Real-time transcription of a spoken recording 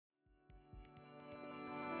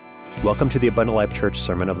Welcome to the Abundant Life Church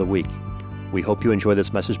Sermon of the Week. We hope you enjoy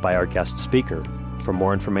this message by our guest speaker. For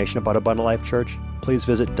more information about Abundant Life Church, please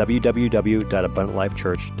visit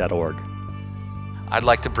www.abundantlifechurch.org. I'd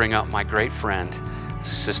like to bring up my great friend,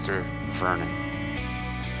 Sister Vernon.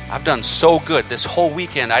 I've done so good this whole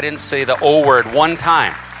weekend. I didn't say the O word one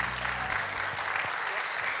time.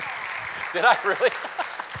 Did I really?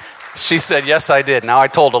 She said, yes, I did. Now I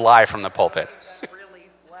told a lie from the pulpit. Really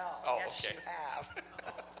well. Oh, yes, okay. You have.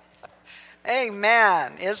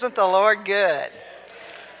 Amen. Isn't the Lord good?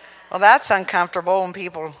 Well, that's uncomfortable when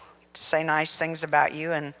people say nice things about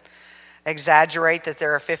you and exaggerate that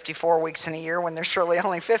there are 54 weeks in a year when there's really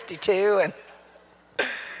only 52.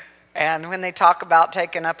 And when they talk about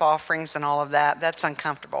taking up offerings and all of that, that's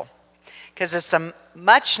uncomfortable. Because it's a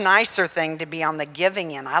much nicer thing to be on the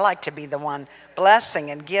giving end. I like to be the one blessing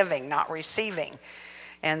and giving, not receiving.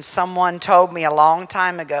 And someone told me a long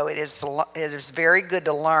time ago, it is very good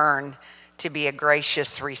to learn to be a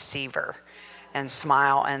gracious receiver and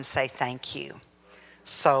smile and say thank you.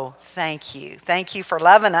 So thank you. Thank you for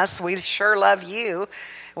loving us. We sure love you.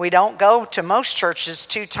 We don't go to most churches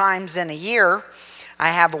 2 times in a year. I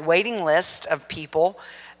have a waiting list of people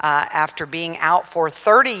after being out for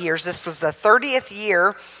 30 years. This was the 30th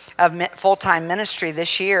year of full-time ministry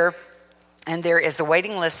this year, and there is a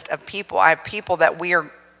waiting list of people. I have people that we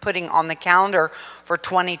are putting on the calendar for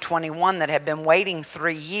 2021 that have been waiting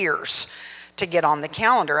 3 years to get on the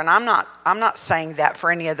calendar. And I'm not saying that for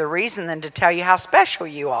any other reason than to tell you how special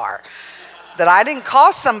you are. That I didn't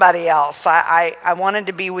call somebody else. I wanted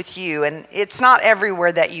to be with you. And it's not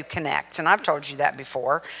everywhere that you connect. And I've told you that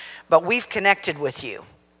before. But we've connected with you.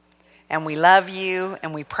 And we love you.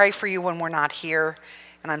 And we pray for you when we're not here.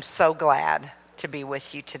 And I'm so glad to be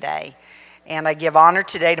with you today. And I give honor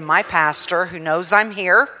today to my pastor who knows I'm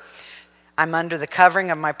here. I'm under the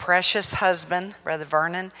covering of my precious husband, Brother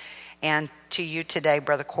Vernon. And to you today,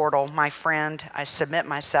 Brother Quarrel, my friend, I submit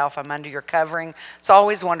myself. I'm under your covering. It's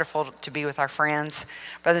always wonderful to be with our friends.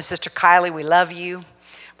 Brother and Sister Kylie, we love you.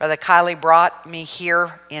 Brother Kylie brought me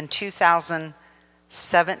here in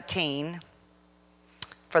 2017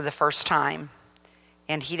 for the first time.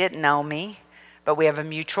 And he didn't know me, but we have a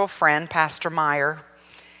mutual friend, Pastor Meyer.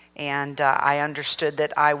 And I understood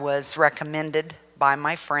that I was recommended by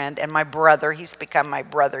my friend and my brother. He's become my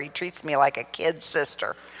brother. He treats me like a kid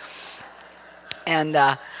sister.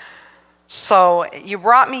 And so you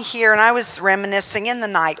brought me here, and I was reminiscing in the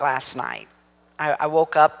night last night. I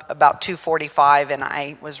woke up about 2:45, and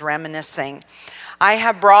I was reminiscing. I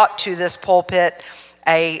have brought to this pulpit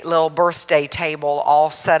a little birthday table all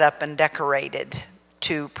set up and decorated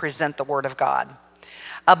to present the Word of God.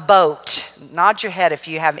 A boat. Nod your head if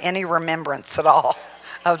you have any remembrance at all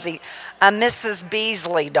of a Mrs.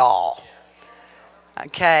 Beasley doll.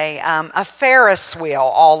 Okay, a Ferris wheel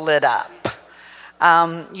all lit up.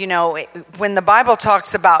 When the Bible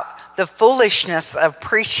talks about the foolishness of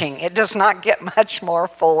preaching, it does not get much more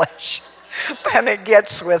foolish than it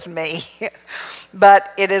gets with me.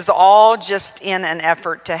 But it is all just in an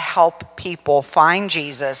effort to help people find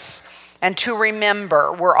Jesus and to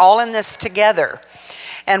remember we're all in this together.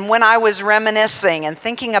 And when I was reminiscing and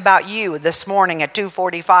thinking about you this morning at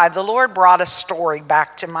 2:45, the Lord brought a story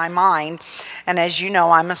back to my mind. And as you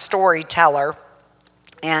know, I'm a storyteller.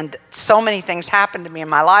 And so many things happened to me in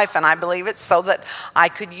my life, and I believe it's so that I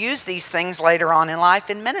could use these things later on in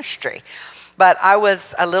life in ministry. But I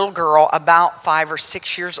was a little girl, about 5 or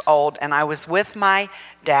 6 years old, and I was with my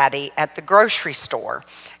daddy at the grocery store.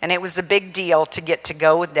 And it was a big deal to get to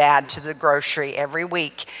go with Dad to the grocery every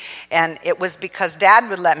week. And it was because Dad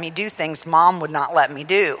would let me do things Mom would not let me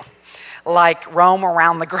do, like roam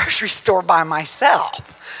around the grocery store by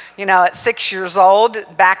myself. At 6 years old,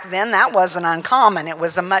 back then, that wasn't uncommon. It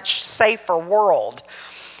was a much safer world.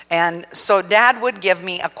 And so Dad would give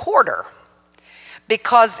me a quarter.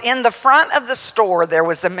 Because in the front of the store, there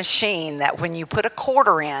was a machine that when you put a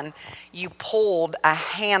quarter in, you pulled a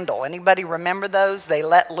handle. Anybody remember those? They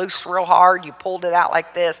let loose real hard. You pulled it out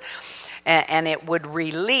like this. And it would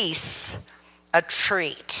release a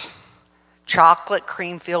treat. Chocolate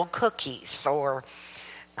cream-filled cookies or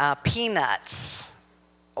peanuts.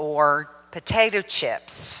 Or potato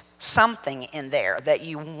chips, something in there that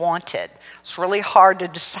you wanted. It's really hard to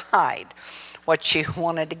decide what you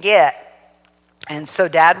wanted to get. And so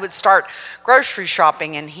Dad would start grocery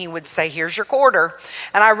shopping, and he would say, here's your quarter.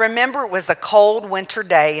 And I remember it was a cold winter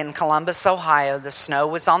day in Columbus, Ohio. The snow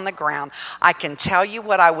was on the ground. I can tell you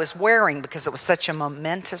what I was wearing because it was such a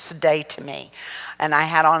momentous day to me. And I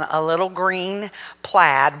had on a little green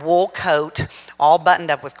plaid wool coat, all buttoned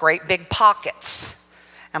up with great big pockets.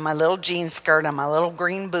 and my little jean skirt and my little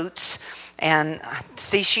green boots. And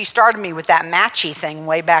see, she started me with that matchy thing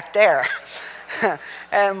way back there.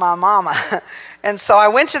 And my mama. And so I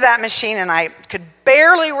went to that machine and I could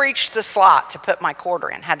barely reach the slot to put my quarter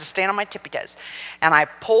in. Had to stand on my tippy toes. And I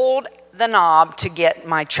pulled the knob to get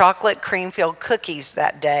my chocolate cream-filled cookies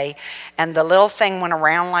that day. And the little thing went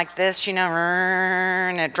around like this,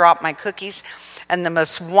 and it dropped my cookies. And the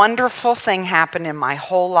most wonderful thing happened in my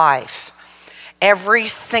whole life. Every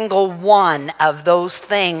single one of those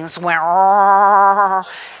things went,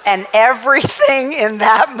 and everything in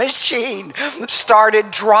that machine started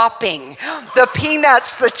dropping. The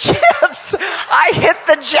peanuts, the chips, I hit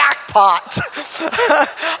the jackpot.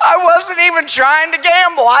 I wasn't even trying to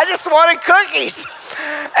gamble. I just wanted cookies.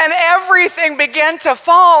 And everything began to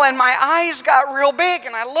fall, and my eyes got real big,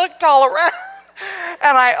 and I looked all around.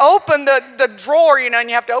 And I opened the drawer, and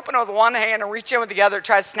you have to open it with one hand and reach in with the other,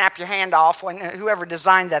 try to snap your hand off when whoever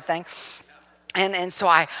designed that thing. And so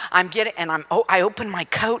I opened my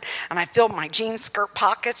coat and I filled my jean skirt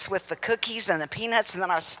pockets with the cookies and the peanuts, and then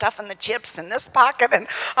I was stuffing the chips in this pocket, and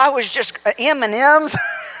I was just M&Ms.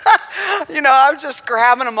 I was just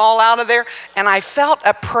grabbing them all out of there, and I felt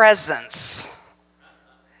a presence.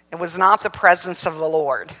 It was not the presence of the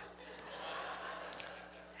Lord.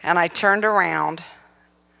 And I turned around,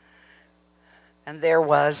 and there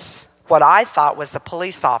was what I thought was a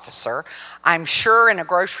police officer. I'm sure in a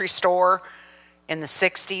grocery store in the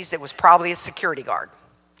 60s, it was probably a security guard.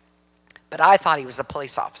 But I thought he was a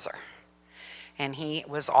police officer. And he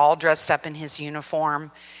was all dressed up in his uniform,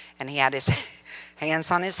 and he had his hands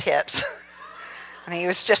on his hips. And he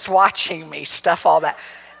was just watching me stuff all that.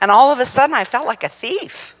 And all of a sudden, I felt like a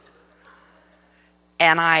thief.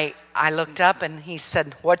 And I looked up and he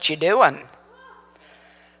said, "What you doing?"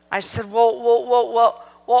 I said, well,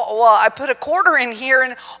 I put a quarter in here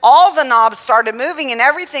and all the knobs started moving and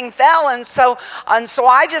everything fell. And so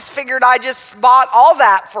I just figured I just bought all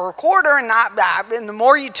that for a quarter, and the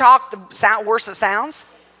more you talk, the worse it sounds.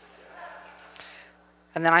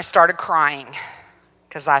 And then I started crying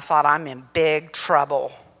because I thought I'm in big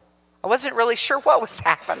trouble. I wasn't really sure what was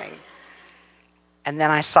happening. And then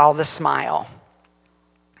I saw the smile.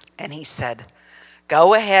 And he said,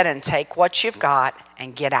 "Go ahead and take what you've got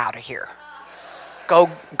and get out of here.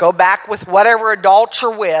 Go back with whatever adult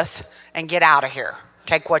you're with and get out of here.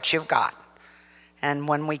 Take what you've got." And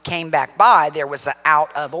when we came back by, there was an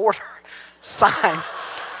out of order sign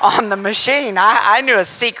on the machine. I knew a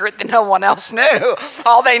secret that no one else knew.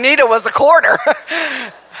 All they needed was a quarter.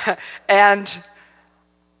 And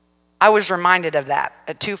I was reminded of that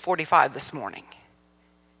at 2:45 this morning.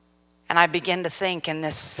 And I began to think, and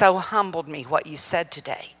this so humbled me what you said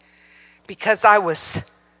today, because I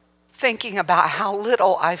was thinking about how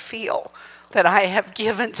little I feel that I have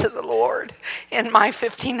given to the Lord in my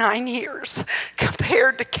 59 years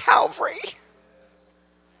compared to Calvary.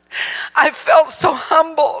 I felt so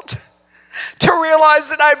humbled to realize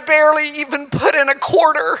that I barely even put in a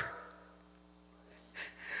quarter.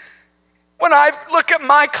 When I look at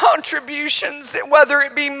my contributions, whether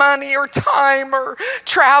it be money or time or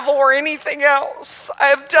travel or anything else, I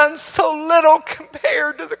have done so little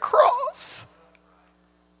compared to the cross.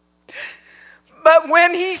 But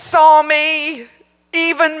when he saw me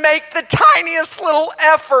even make the tiniest little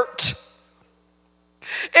effort,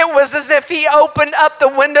 it was as if he opened up the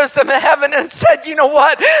windows of heaven and said, "You know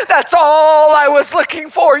what? That's all I was looking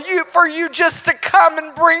for you just to come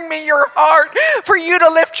and bring me your heart, for you to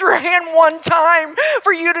lift your hand one time,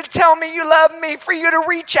 for you to tell me you love me, for you to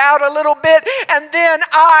reach out a little bit, and then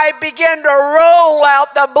I began to roll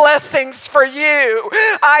out the blessings for you.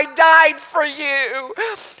 I died for you.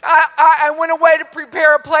 I went away to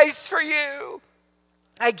prepare a place for you.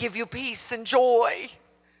 I give you peace and joy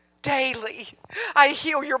daily. I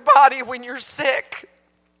heal your body when you're sick.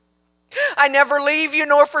 I never leave you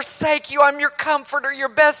nor forsake you. I'm your comforter, your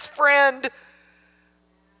best friend."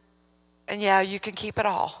 And yeah, you can keep it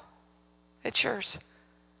all. It's yours.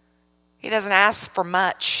 He doesn't ask for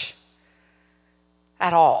much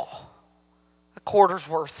at all. A quarter's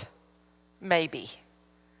worth, maybe.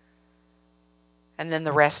 And then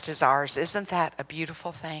the rest is ours. Isn't that a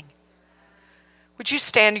beautiful thing? Would you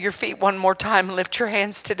stand to your feet one more time and lift your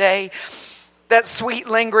hands today? That sweet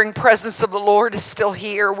lingering presence of the Lord is still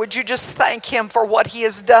here. Would you just thank him for what he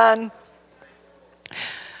has done?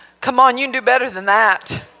 Come on, you can do better than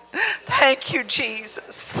that. Thank you,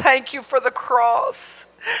 Jesus. Thank you for the cross.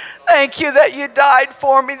 Thank you that you died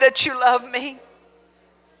for me, that you love me.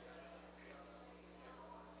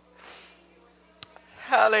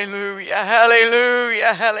 Hallelujah,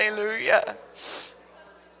 hallelujah, hallelujah.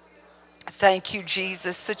 Thank you,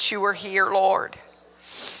 Jesus, that you are here, Lord.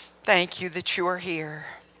 Thank you that you are here.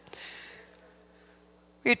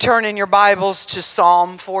 You turn in your Bibles to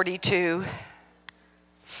Psalm 42.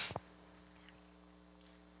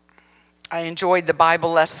 I enjoyed the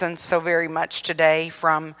Bible lesson so very much today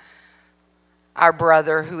from our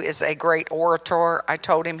brother who is a great orator. I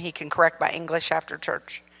told him he can correct my English after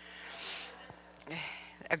church.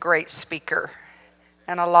 A great speaker.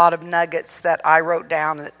 And a lot of nuggets that I wrote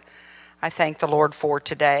down that I thank the Lord for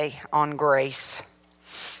today on grace.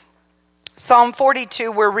 Psalm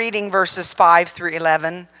 42, we're reading verses 5 through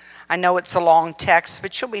 11. I know it's a long text,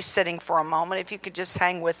 but you'll be sitting for a moment. If you could just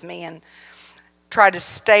hang with me and try to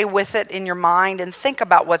stay with it in your mind and think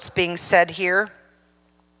about what's being said here.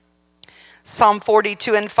 Psalm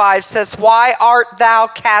 42 and 5 says, "Why art thou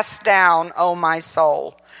cast down, O my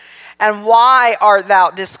soul? And why art thou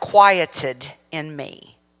disquieted in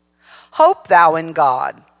me? Hope thou in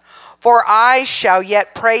God, for I shall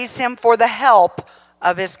yet praise him for the help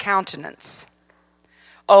of his countenance.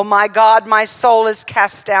 O my God, my soul is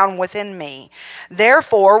cast down within me.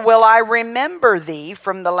 Therefore will I remember thee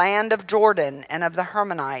from the land of Jordan and of the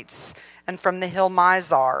Hermonites and from the hill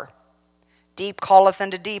Mizar. Deep calleth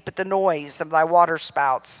unto deep at the noise of thy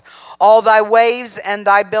waterspouts. All thy waves and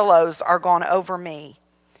thy billows are gone over me.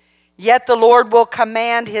 Yet the Lord will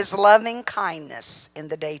command his loving kindness in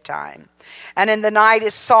the daytime, and in the night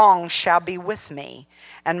his song shall be with me,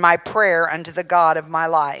 and my prayer unto the God of my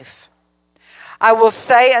life. I will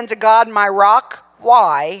say unto God my rock,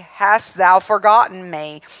 why hast thou forgotten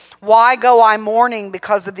me? Why go I mourning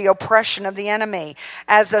because of the oppression of the enemy?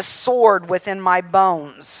 As a sword within my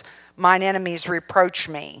bones, mine enemies reproach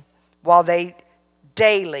me, while they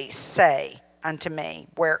daily say unto me,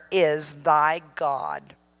 where is thy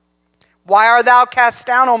God? Why art thou cast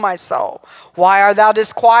down, O my soul? Why art thou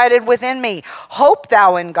disquieted within me? Hope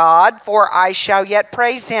thou in God, for I shall yet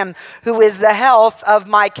praise him, who is the health of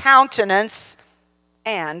my countenance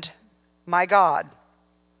and my God.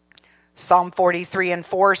 Psalm 43 and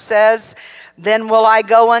 4 says, Then will I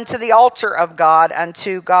go unto the altar of God,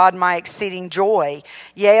 unto God my exceeding joy.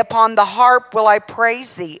 Yea, upon the harp will I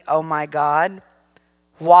praise thee, O my God.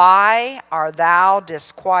 Why art thou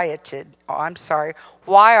disquieted?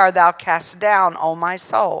 Why art thou cast down, O my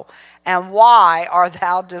soul? And why art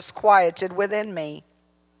thou disquieted within me?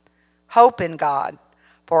 Hope in God,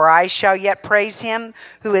 for I shall yet praise him,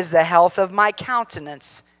 who is the health of my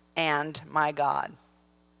countenance and my God.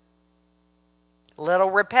 A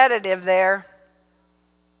little repetitive there.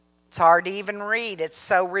 It's hard to even read. It's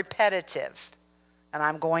so repetitive. And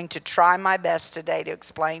I'm going to try my best today to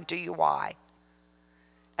explain to you why.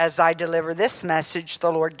 As I deliver this message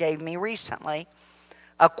the Lord gave me recently,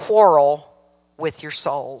 a quarrel with your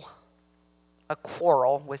soul. A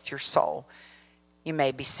quarrel with your soul. You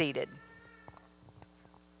may be seated.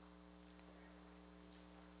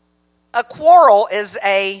 A quarrel is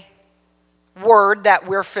a word that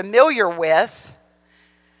we're familiar with,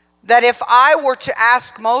 that if I were to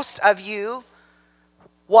ask most of you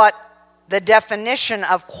what the definition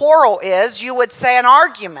of quarrel is, you would say an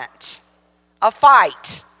argument, a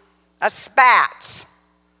fight, a spat.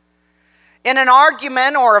 In an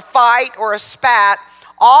argument or a fight or a spat,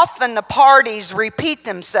 often the parties repeat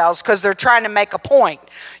themselves because they're trying to make a point.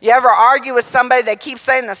 You ever argue with somebody that keeps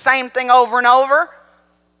saying the same thing over and over?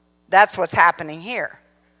 That's what's happening here.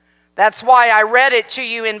 That's why I read it to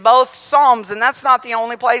you in both Psalms, and that's not the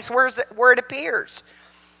only place where it appears.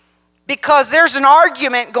 Because there's an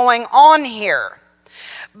argument going on here.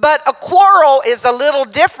 But a quarrel is a little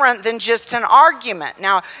different than just an argument.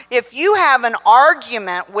 Now, if you have an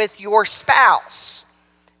argument with your spouse,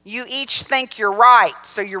 you each think you're right,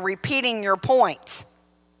 so you're repeating your point.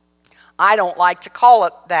 I don't like to call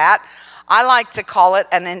it that. I like to call it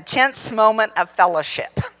an intense moment of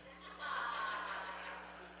fellowship.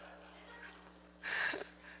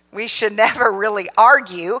 We should never really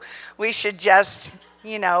argue. We should just,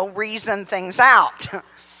 reason things out.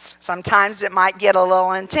 Sometimes it might get a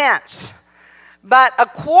little intense. But a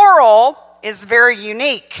quarrel is very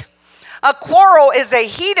unique. A quarrel is a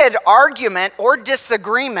heated argument or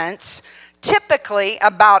disagreement, typically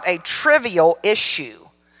about a trivial issue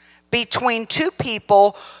between two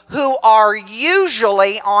people who are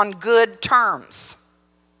usually on good terms.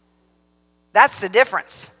 That's the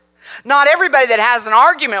difference. Not everybody that has an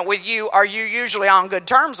argument with you are you usually on good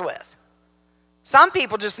terms with. Some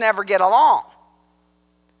people just never get along.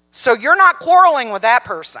 So you're not quarreling with that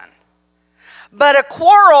person. But a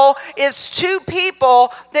quarrel is two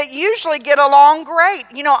people that usually get along great.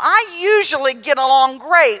 I usually get along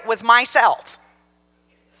great with myself.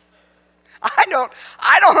 I don't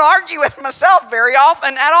argue with myself very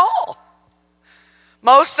often at all.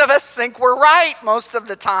 Most of us think we're right most of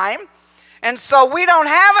the time. And so we don't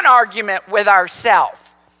have an argument with ourselves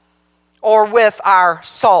or with our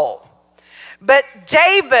soul. But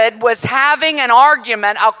David was having an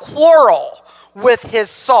argument, a quarrel with his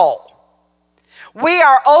soul. We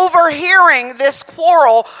are overhearing this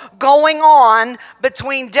quarrel going on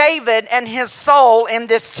between David and his soul in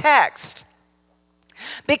this text.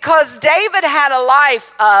 Because David had a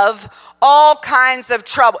life of all kinds of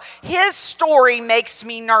trouble. His story makes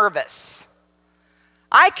me nervous.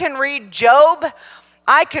 I can read Job.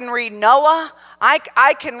 I can read Noah.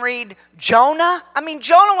 I can read Jonah. I mean,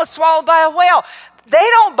 Jonah was swallowed by a whale. They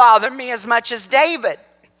don't bother me as much as David.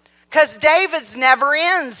 Because David's never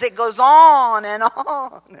ends. It goes on and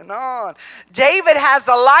on and on. David has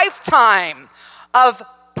a lifetime of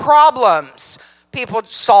problems. People,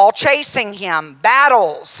 Saul chasing him,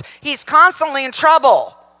 battles. He's constantly in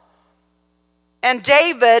trouble. And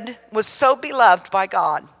David was so beloved by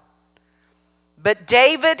God. But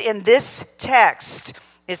David in this text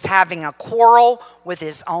is having a quarrel with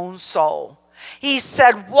his own soul. He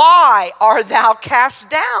said, "Why art thou cast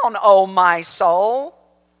down, O my soul?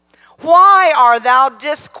 Why art thou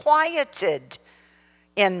disquieted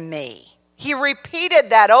in me?" He repeated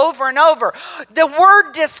that over and over. The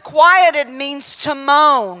word disquieted means to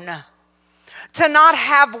moan, to not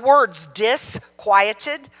have words.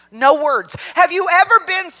 Disquieted, no words. Have you ever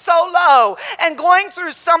been so low and going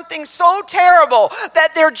through something so terrible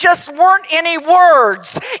that there just weren't any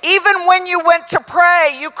words? Even when you went to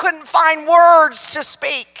pray, you couldn't find words to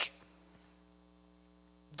speak.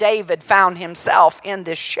 David found himself in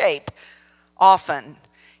this shape often.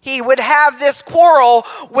 He would have this quarrel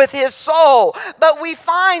with his soul. But we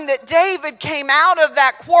find that David came out of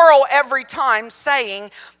that quarrel every time saying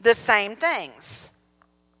the same things.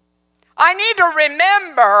 I need to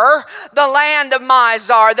remember the land of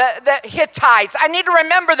Mizar, the Hittites. I need to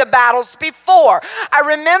remember the battles before.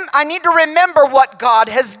 I need to remember what God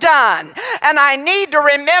has done. And I need to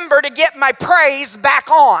remember to get my praise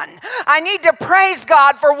back on. I need to praise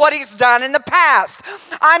God for what he's done in the past.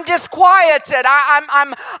 I'm disquieted.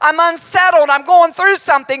 I'm unsettled. I'm going through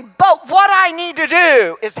something. But what I need to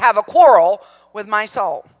do is have a quarrel with my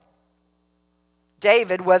soul.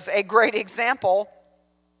 David was a great example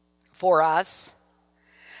for us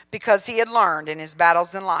because he had learned in his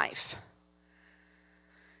battles in life.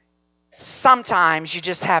 Sometimes you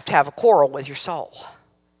just have to have a quarrel with your soul.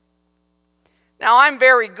 Now, I'm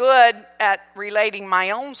very good at relating my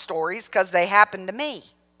own stories because they happened to me.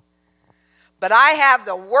 But I have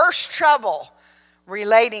the worst trouble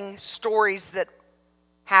relating stories that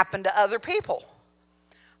happen to other people.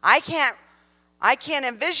 I can't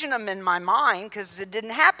envision them in my mind because it didn't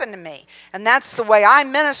happen to me. And that's the way I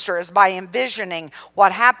minister, is by envisioning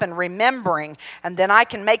what happened, remembering, and then I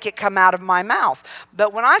can make it come out of my mouth.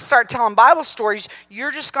 But when I start telling Bible stories, you're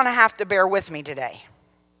just going to have to bear with me today.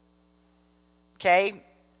 Okay?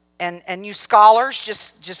 And you scholars,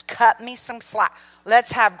 just cut me some slack.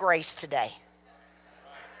 Let's have grace today.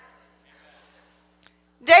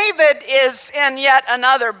 David is in yet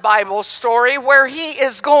another Bible story where he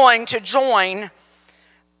is going to join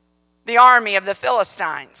the army of the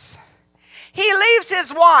Philistines. He leaves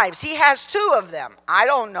his wives. He has 2 of them. I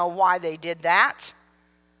don't know why they did that.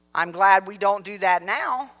 I'm glad we don't do that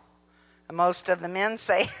now. Most of the men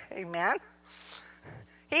say amen.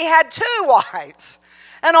 He had 2 wives,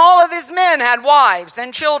 and all of his men had wives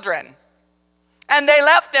and children. And they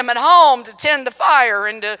left them at home to tend the fire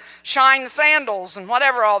and to shine the sandals and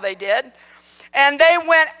whatever all they did. And they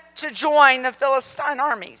went to join the Philistine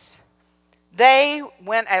armies. They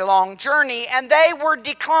went a long journey and they were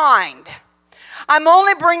declined. I'm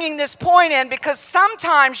only bringing this point in because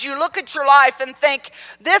sometimes you look at your life and think,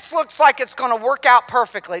 this looks like it's going to work out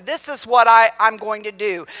perfectly. This is what I'm going to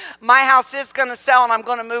do. My house is going to sell and I'm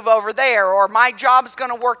going to move over there, or my job's going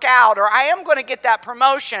to work out, or I am going to get that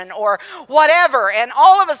promotion, or whatever. And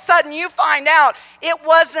all of a sudden you find out it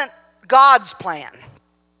wasn't God's plan.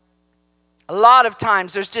 A lot of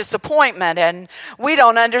times there's disappointment and we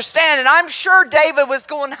don't understand. And I'm sure David was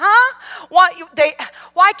going,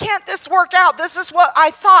 why can't this work out? This is what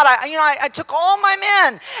I thought. I took all my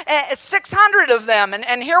men, 600 of them.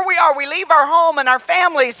 And here we are. We leave our home and our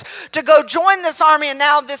families to go join this army. And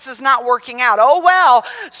now this is not working out. Oh, well.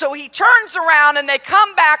 So he turns around and they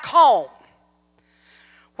come back home.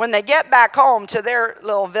 When they get back home to their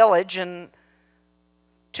little village and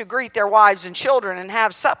to greet their wives and children and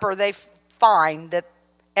have supper, they find that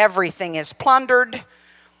everything is plundered.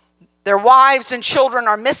 Their wives and children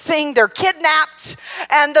are missing. They're kidnapped.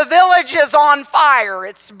 And the village is on fire.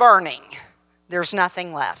 It's burning. There's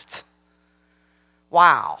nothing left.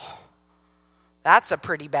 Wow. That's a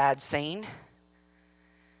pretty bad scene.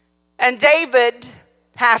 And David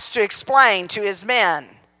has to explain to his men,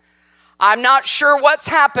 I'm not sure what's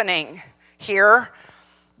happening here,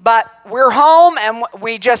 but we're home and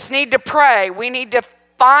we just need to pray. We need to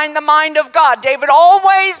find the mind of God. David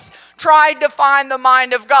always tried to find the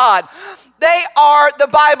mind of God. They are, the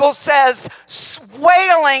Bible says,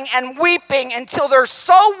 wailing and weeping until they're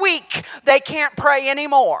so weak they can't pray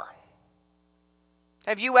anymore.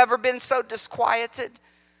 Have you ever been so disquieted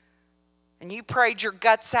and you prayed your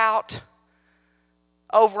guts out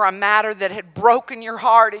over a matter that had broken your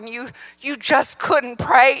heart and you just couldn't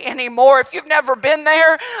pray anymore? If you've never been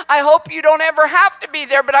there, I hope you don't ever have to be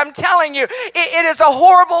there, but I'm telling you, it is a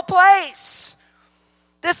horrible place.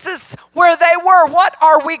 This is where they were. What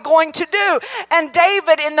are we going to do? And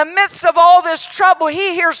David, in the midst of all this trouble,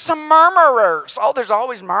 he hears some murmurers. Oh, there's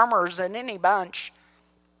always murmurers in any bunch.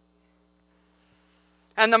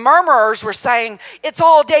 And the murmurers were saying, it's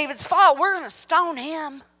all David's fault. We're going to stone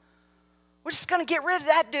him. We're just going to get rid of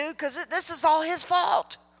that dude because this is all his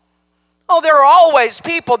fault. Oh, there are always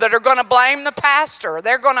people that are going to blame the pastor.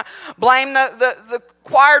 They're going to blame the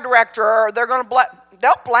choir director, or they'll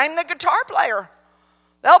blame the guitar player.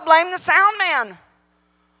 They'll blame the sound man.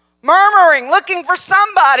 Murmuring, looking for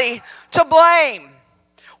somebody to blame.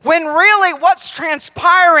 When really what's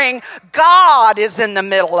transpiring, God is in the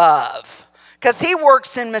middle of. Because he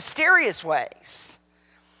works in mysterious ways.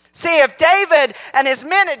 See, if David and his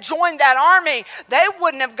men had joined that army, they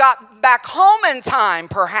wouldn't have got back home in time,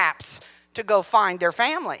 perhaps, to go find their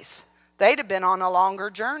families. They'd have been on a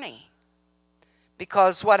longer journey.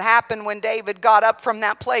 Because what happened when David got up from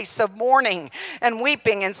that place of mourning and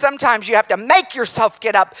weeping, and sometimes you have to make yourself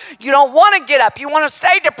get up. You don't want to get up. You want to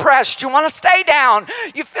stay depressed. You want to stay down.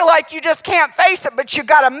 You feel like you just can't face it, but you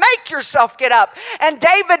got to make yourself get up. And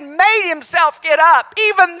David made himself get up,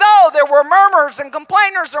 even though there were murmurs and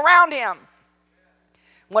complainers around him.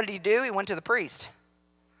 What did he do? He went to the priest.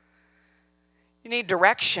 You need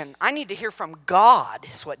direction. I need to hear from God,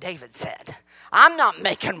 is what David said. I'm not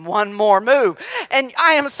making one more move. And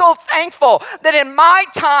I am so thankful that in my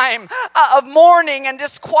time of mourning and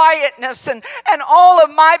disquietness and all of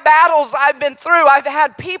my battles I've been through, I've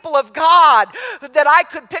had people of God that I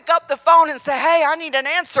could pick up the phone and say, hey, I need an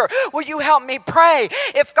answer. Will you help me pray?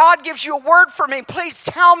 If God gives you a word for me, please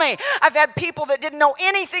tell me. I've had people that didn't know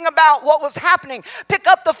anything about what was happening pick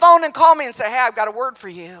up the phone and call me and say, hey, I've got a word for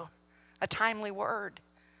you. A timely word.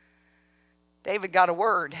 David got a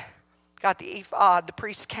word. Got the ephod. The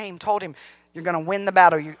priest came, told him, you're going to win the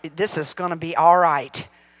battle. This is going to be all right.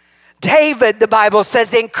 David, the Bible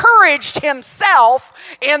says, encouraged himself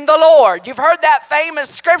in the Lord. You've heard that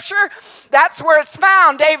famous scripture? That's where it's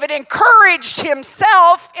found. David encouraged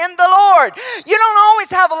himself in the Lord. You don't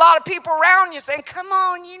always have a lot of people around you saying, come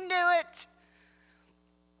on, you knew it.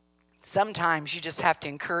 Sometimes you just have to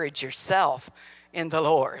encourage yourself in the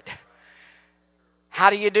Lord.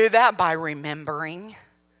 How do you do that? By remembering.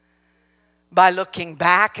 By looking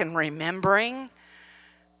back and remembering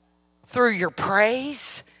through your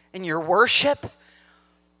praise and your worship.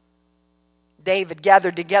 David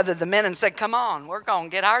gathered together the men and said, come on, we're going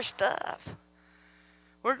to get our stuff.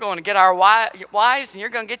 We're going to get our wives, and you're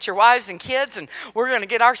going to get your wives and kids, and we're going to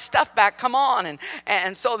get our stuff back. Come on.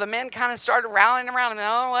 And so the men kind of started rallying around, and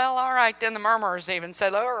oh, well, all right. Then the murmurers even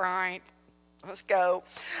said, all right. Let's go.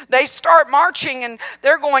 They start marching and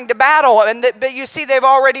they're going to battle. But you see, they've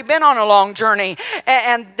already been on a long journey.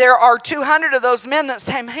 And there are 200 of those men that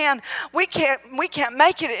say, man, we can't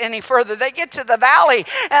make it any further. They get to the valley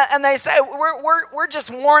and they say, we're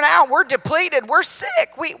just worn out. We're depleted. We're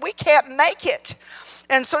sick. We can't make it.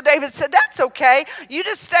 And so David said, that's okay. You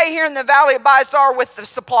just stay here in the valley of Bizar with the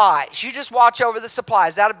supplies. You just watch over the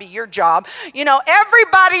supplies. That'll be your job. You know,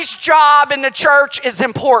 everybody's job in the church is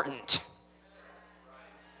important.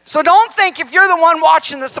 So don't think if you're the one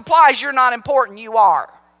watching the supplies, you're not important. You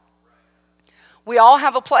are. We all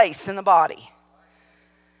have a place in the body.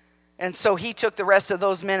 And so he took the rest of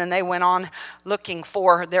those men and they went on looking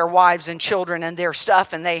for their wives and children and their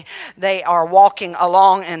stuff. And they are walking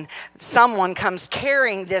along and someone comes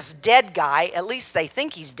carrying this dead guy. At least they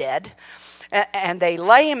think he's dead. And they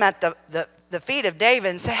lay him at the feet of David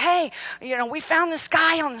and say, hey, you know, we found this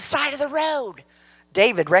guy on the side of the road.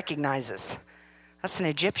 David recognizes. That's an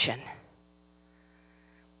Egyptian.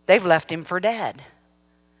 They've left him for dead.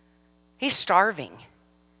 He's starving.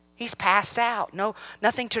 He's passed out.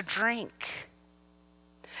 Nothing to drink.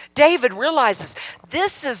 David realizes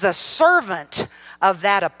this is a servant of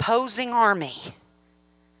that opposing army.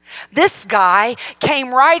 This guy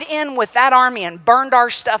came right in with that army and burned our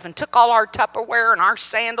stuff and took all our Tupperware and our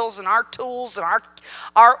sandals and our tools and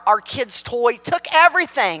our kids' toy, took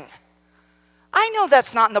everything. I know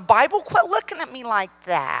that's not in the Bible. Quit looking at me like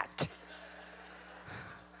that.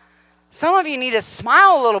 Some of you need to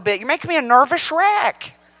smile a little bit. You're making me a nervous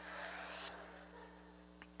wreck.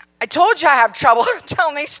 I told you I have trouble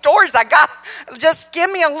telling these stories. Just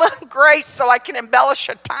give me a little grace so I can embellish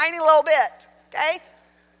a tiny little bit, okay?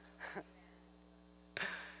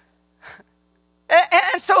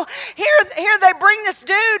 And so here they bring this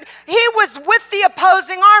dude. He was with the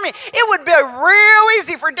opposing army. It would be real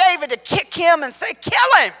easy for David to kick him and say,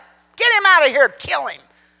 kill him. Get him out of here. Kill him.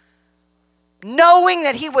 Knowing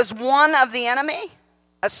that he was one of the enemy,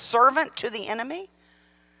 a servant to the enemy.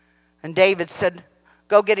 And David said,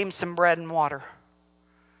 go get him some bread and water.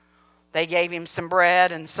 They gave him some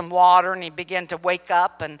bread and some water, and he began to wake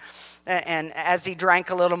up. And as he drank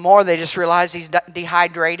a little more, they just realized he's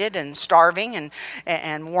dehydrated and starving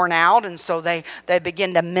and worn out. And so they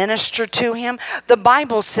begin to minister to him. The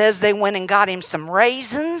Bible says they went and got him some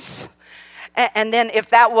raisins. And then if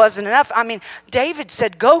that wasn't enough, David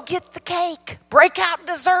said, go get the cake. Break out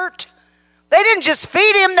dessert. They didn't just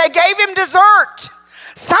feed him, they gave him dessert.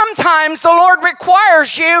 Sometimes the Lord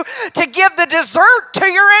requires you to give the dessert to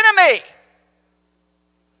your enemy.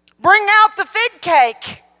 Bring out the fig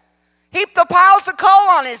cake. Heap the piles of coal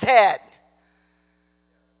on his head.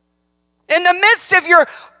 In the midst of your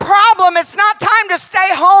problem, it's not time to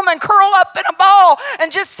stay home and curl up in a ball and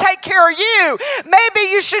just take care of you.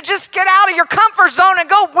 Maybe you should just get out of your comfort zone and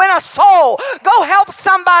go win a soul. Go help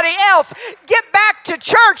somebody else. Get back to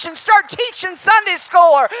church and start teaching Sunday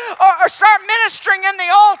school or start ministering in the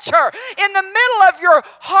altar. In the middle of your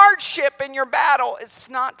hardship and your battle, it's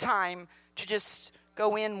not time to just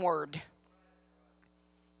go inward.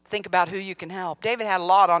 Think about who you can help. David had a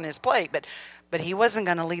lot on his plate, but he wasn't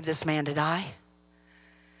going to leave this man to die.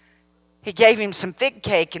 He gave him some fig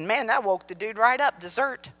cake, and man, that woke the dude right up,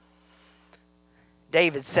 dessert.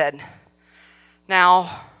 David said,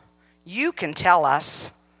 now, you can tell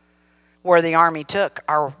us where the army took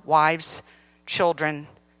our wives, children,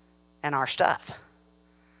 and our stuff.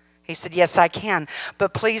 He said, yes, I can,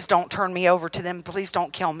 but please don't turn me over to them. Please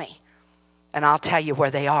don't kill me. And I'll tell you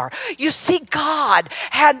where they are. You see, God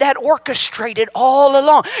had that orchestrated all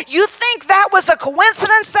along. You think that was a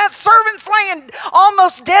coincidence? That servant's laying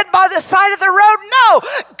almost dead by the side of the road? No.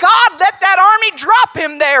 God let that army drop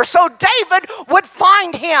him there so David would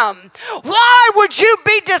find him. Why would you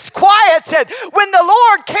be disquieted when the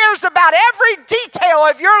Lord cares about every detail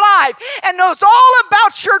of your life and knows all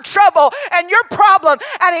about your trouble and your problem,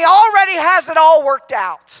 and he already has it all worked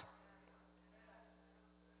out?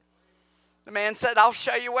 The man said, I'll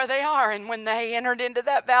show you where they are. And when they entered into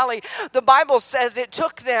that valley, the Bible says it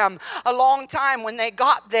took them a long time. When they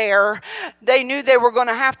got there, they knew they were going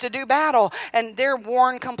to have to do battle. And they're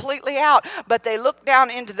worn completely out. But they looked down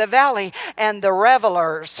into the valley, and the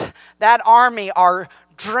revelers, that army, are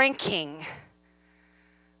drinking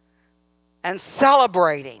and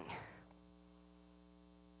celebrating.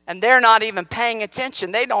 And they're not even paying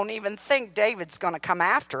attention. They don't even think David's going to come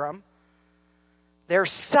after them. They're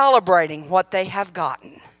celebrating what they have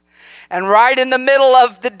gotten. And right in the middle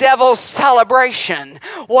of the devil's celebration,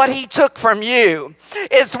 what he took from you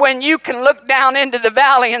is when you can look down into the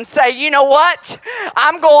valley and say, you know what?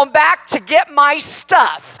 I'm going back to get my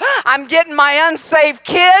stuff. I'm getting my unsaved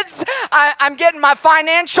kids. I'm getting my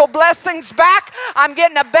financial blessings back. I'm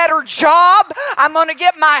getting a better job. I'm going to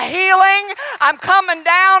get my healing. I'm coming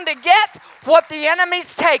down to get what the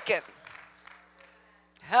enemy's taken.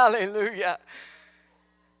 Hallelujah.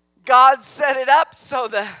 God set it up so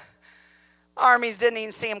the armies didn't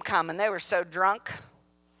even see him coming. They were so drunk.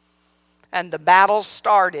 And the battle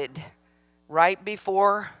started right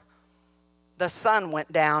before the sun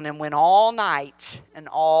went down and went all night and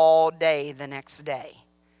all day the next day.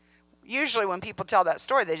 Usually when people tell that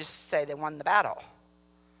story, they just say they won the battle.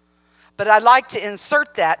 But I'd like to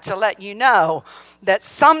insert that to let you know that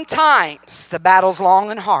sometimes the battle's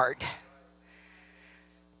long and hard.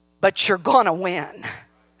 But you're going to win.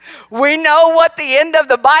 We know what the end of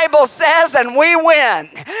the Bible says, and we win.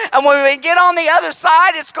 And when we get on the other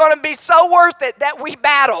side, it's going to be so worth it that we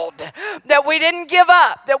battled, that we didn't give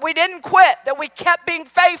up, that we didn't quit, that we kept being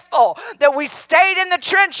faithful, that we stayed in the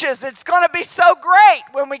trenches. It's going to be so great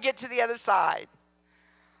when we get to the other side.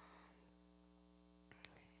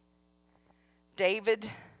 David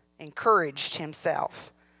encouraged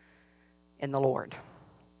himself in the Lord.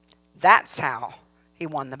 That's how he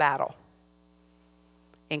won the battle.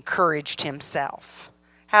 Encouraged himself.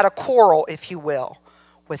 Had a quarrel, if you will,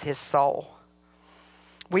 with his soul.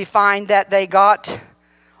 we find that they got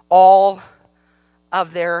all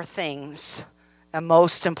of their things. And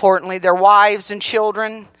most importantly, their wives and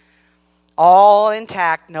children, all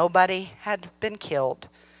intact. Nobody had been killed.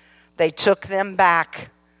 They took them back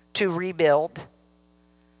to rebuild.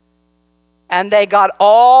 And they got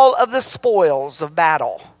all of the spoils of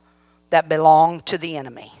battle that belonged to the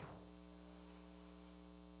enemy.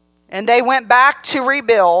 And they went back to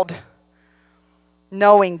rebuild,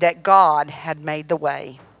 knowing that God had made the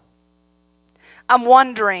way. I'm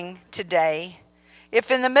wondering today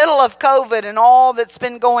if in the middle of COVID and all that's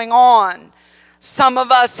been going on, some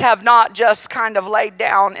of us have not just kind of laid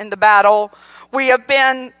down in the battle. We have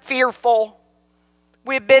been fearful.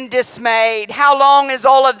 We've been dismayed. How long is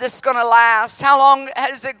all of this going to last? How long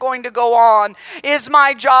is it going to go on? Is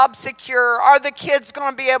my job secure? Are the kids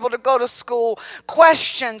going to be able to go to school?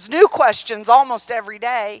 Questions, new questions almost every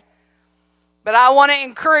day. But I want to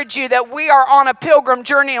encourage you that we are on a pilgrim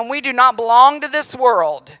journey and we do not belong to this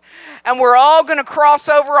world. And we're all going to cross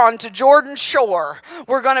over onto Jordan's shore.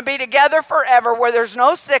 We're going to be together forever where there's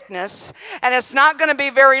no sickness, and it's not going to be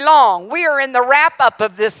very long. We are in the wrap-up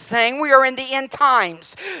of this thing. We are in the end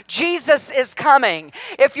times. Jesus is coming.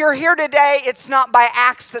 If you're here today, it's not by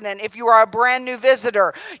accident. If you are a brand new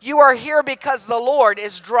visitor, you are here because the Lord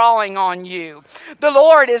is drawing on you. The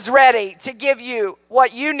Lord is ready to give you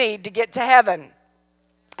what you need to get to heaven.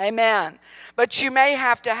 Amen. But you may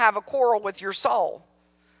have to have a quarrel with your soul,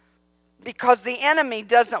 because the enemy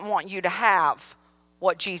doesn't want you to have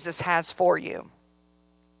what Jesus has for you.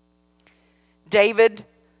 David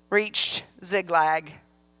reached Ziklag,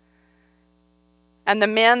 and the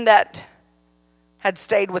men that had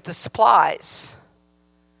stayed with the supplies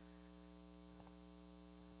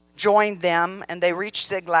joined them, and they reached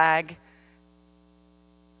Ziklag.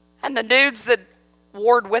 And the dudes that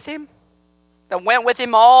warred with him, that went with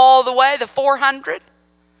him all the way, the 400,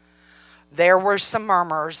 there were some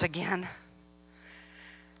murmurers again.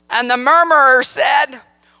 And the murmurer said,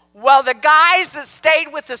 well, the guys that stayed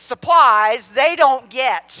with the supplies, they don't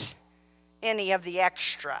get any of the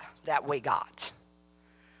extra that we got.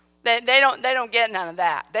 They don't get none of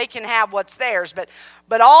that. They can have what's theirs,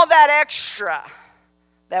 but all that extra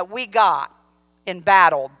that we got in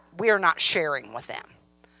battle, we are not sharing with them.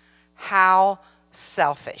 How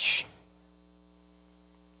selfish.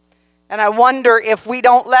 And I wonder if we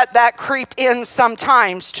don't let that creep in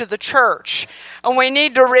sometimes to the church. And we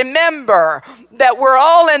need to remember that we're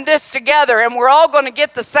all in this together and we're all going to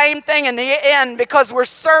get the same thing in the end, because we're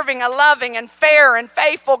serving a loving and fair and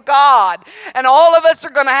faithful God. And all of us are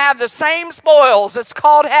going to have the same spoils. It's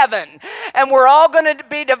called heaven. And we're all going to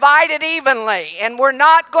be divided evenly. And we're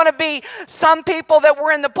not going to be some people that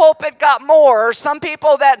were in the pulpit got more, or some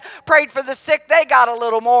people that prayed for the sick, they got a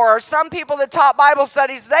little more, or some people that taught Bible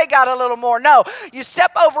studies, they got a little more. No, you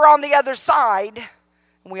step over on the other side,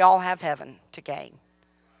 and we all have heaven to gain.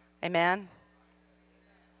 Amen.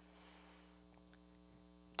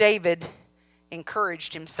 David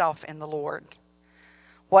encouraged himself in the Lord.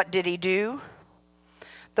 What did he do?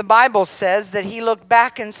 The Bible says that he looked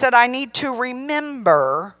back and said, I need to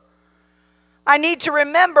remember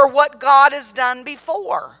what God has done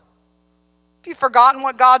before. Have you forgotten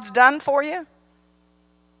what God's done for you?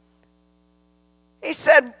 He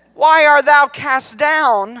said, why art thou cast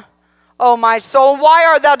down, O my soul? Why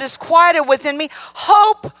art thou disquieted within me?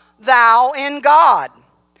 Hope thou in God.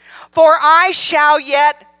 For I shall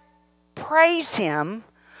yet praise him,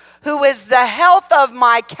 who is the health of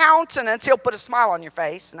my countenance. He'll put a smile on your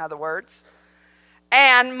face, in other words.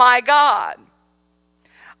 And my God.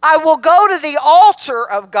 I will go to the altar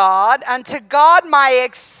of God, unto God my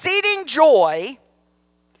exceeding joy.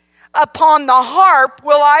 Upon the harp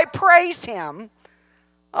will I praise him,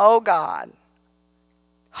 O God.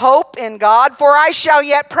 Hope in God, for I shall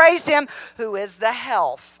yet praise him, who is the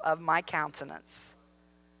health of my countenance.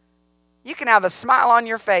 You can have a smile on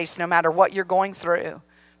your face no matter what you're going through,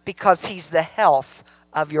 because he's the health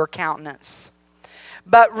of your countenance.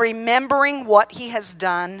 But remembering what he has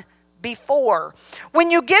done before. When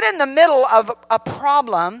you get in the middle of a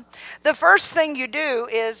problem, the first thing you do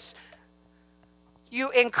is you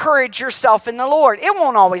encourage yourself in the Lord. It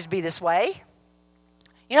won't always be this way.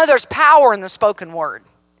 You know, there's power in the spoken word.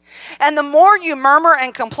 And the more you murmur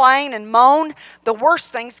and complain and moan, the worse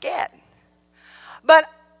things get. But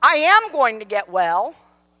I am going to get well.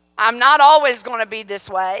 I'm not always going to be this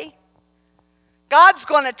way. God's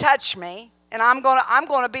going to touch me, and I'm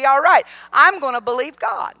going to be all right. I'm going to believe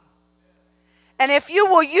God. And if you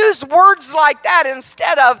will use words like that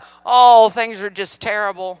instead of, oh, things are just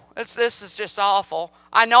terrible. This is just awful.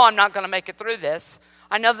 I know I'm not going to make it through this.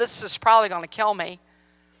 I know this is probably going to kill me.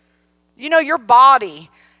 You know, your body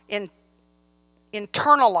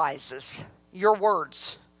internalizes your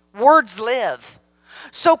words. Words live.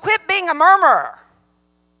 So quit being a murmurer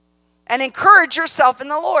and encourage yourself in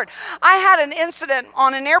the Lord. I had an incident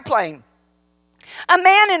on an airplane. A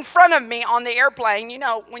man in front of me on the airplane, you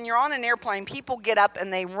know, when you're on an airplane, people get up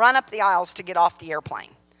and they run up the aisles to get off the airplane.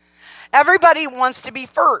 Everybody wants to be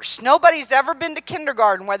first. Nobody's ever been to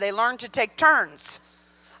kindergarten where they learn to take turns.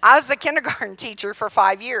 I was the kindergarten teacher for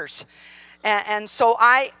 5 years. And so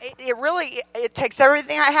it takes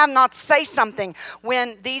everything I have not to say something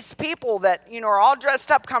when these people that, you know, are all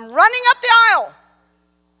dressed up come running up the aisle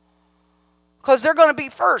because they're going to be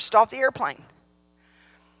first off the airplane.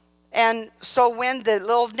 And so when the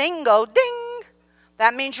little ding go, ding,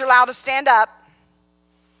 that means you're allowed to stand up.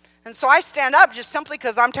 And so I stand up just simply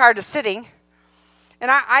because I'm tired of sitting. And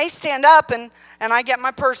I stand up and I get my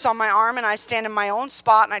purse on my arm and I stand in my own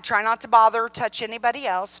spot and I try not to bother or touch anybody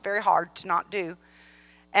else. Very hard to not do.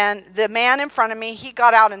 And the man in front of me, he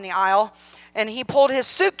got out in the aisle and he pulled his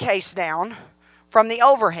suitcase down from the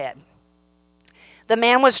overhead. The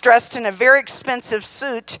man was dressed in a very expensive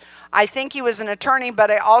suit. I think he was an attorney, but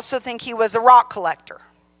I also think he was a rock collector.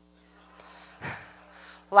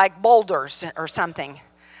 Like boulders or something.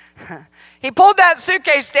 He pulled that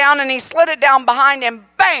suitcase down and he slid it down behind him,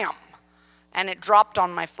 bam, and it dropped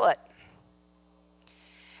on my foot.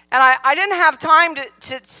 And I didn't have time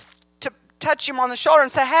to touch him on the shoulder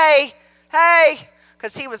and say, hey,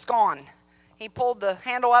 because he was gone. He pulled the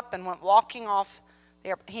handle up and went walking off.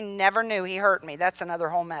 He never knew he hurt me. That's another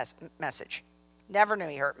whole message. Never knew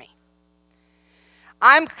he hurt me.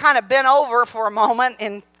 I'm kind of bent over for a moment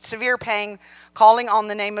in severe pain, calling on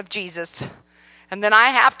the name of Jesus. And then I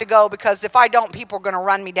have to go because if I don't, people are going to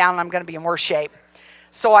run me down and I'm going to be in worse shape.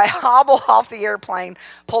 So I hobble off the airplane,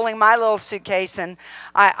 pulling my little suitcase, and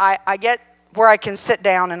I get where I can sit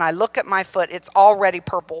down and I look at my foot. It's already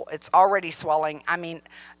purple. It's already swelling. I mean,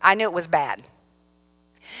 I knew it was bad.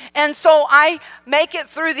 And so I make it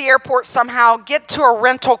through the airport somehow, get to a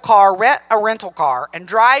rental car, rent a rental car, and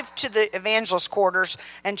drive to the evangelist quarters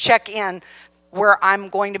and check in where I'm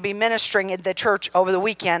going to be ministering at the church over the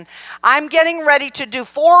weekend. I'm getting ready to do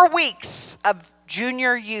 4 weeks of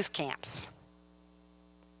junior youth camps.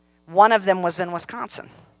 One of them was in Wisconsin.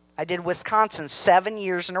 I did Wisconsin 7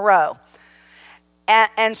 years in a row.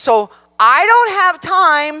 And so I don't have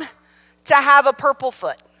time to have a purple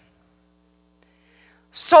foot.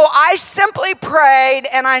 So I simply prayed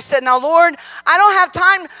and I said, now, Lord, I don't have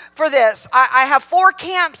time for this. I have 4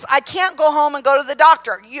 camps. I can't go home and go to the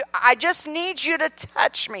doctor. I just need you to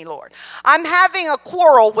touch me, Lord. I'm having a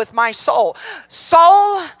quarrel with my soul.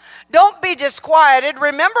 Soul, don't be disquieted.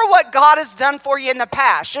 Remember what God has done for you in the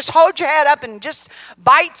past. Just hold your head up and just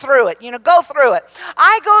bite through it. Go through it.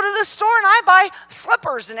 I go to the store and I buy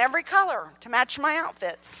slippers in every color to match my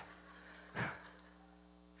outfits.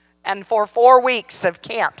 And for 4 weeks of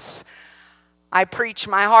camps, I preach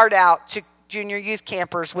my heart out to junior youth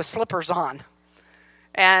campers with slippers on.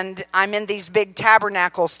 And I'm in these big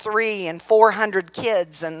tabernacles, 300 and 400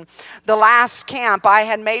 kids. And the last camp, I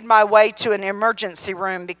had made my way to an emergency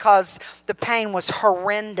room because the pain was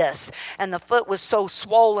horrendous. And the foot was so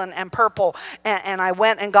swollen and purple. And I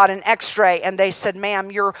went and got an x-ray. And they said,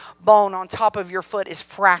 ma'am, your bone on top of your foot is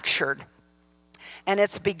fractured. And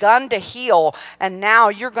it's begun to heal, and now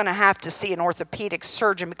you're going to have to see an orthopedic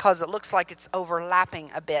surgeon because it looks like it's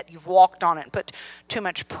overlapping a bit. You've walked on it and put too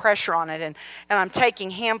much pressure on it. And I'm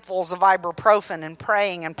taking handfuls of ibuprofen and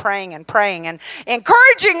praying and praying and praying and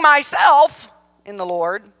encouraging myself in the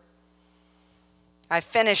Lord. I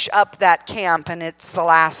finish up that camp, and it's the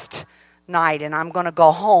last night, and I'm going to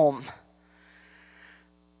go home.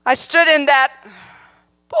 I stood in that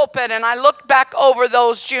pulpit, and I looked back over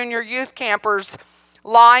those junior youth campers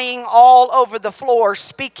lying all over the floor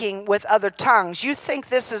speaking with other tongues. You think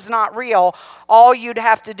this is not real, all you'd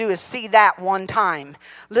have to do is see that one time.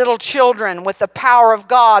 Little children with the power of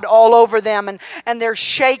God all over them, and they're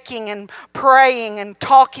shaking and praying and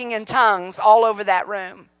talking in tongues all over that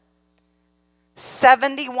room.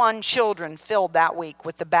 71 children filled that week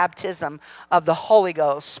with the baptism of the Holy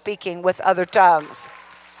Ghost, speaking with other tongues.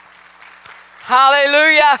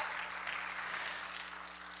 Hallelujah.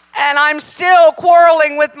 And I'm still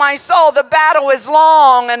quarreling with my soul. The battle is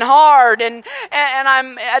long and hard. And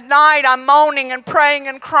I'm at night, I'm moaning and praying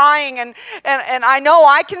and crying. And I know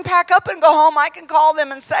I can pack up and go home. I can call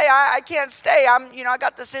them and say, I can't stay. I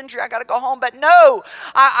got this injury. I got to go home. But no,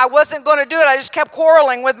 I wasn't going to do it. I just kept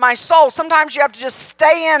quarreling with my soul. Sometimes you have to just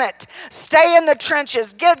stay in it. Stay in the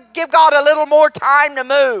trenches. Give God a little more time to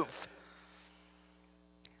move.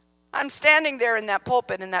 I'm standing there in that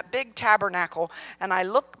pulpit, in that big tabernacle, and I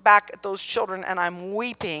look back at those children, and I'm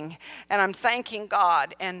weeping, and I'm thanking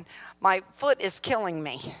God, and my foot is killing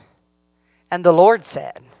me. And the Lord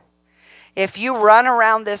said, if you run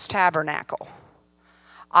around this tabernacle,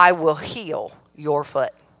 I will heal your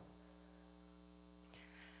foot.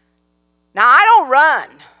 Now, I don't run.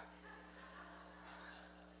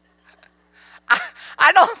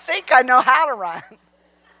 I don't think I know how to run.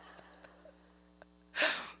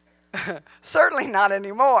 Certainly not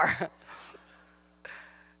anymore.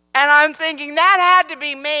 And I'm thinking, that had to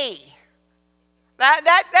be me.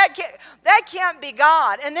 That can't be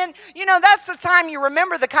God. And then, that's the time you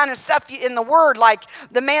remember the kind of stuff in the Word, like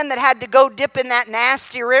the man that had to go dip in that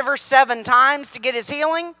nasty river 7 times to get his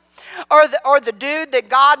healing. Or the dude that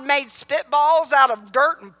God made spitballs out of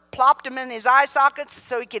dirt and plopped them in his eye sockets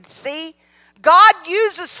so he could see. God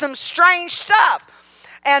uses some strange stuff.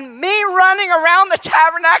 And me running around the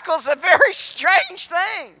tabernacle is a very strange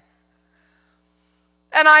thing.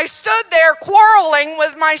 And I stood there quarreling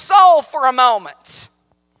with my soul for a moment.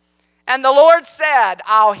 And the Lord said,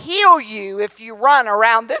 I'll heal you if you run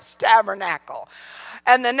around this tabernacle.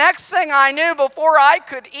 And the next thing I knew, before I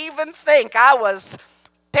could even think, I was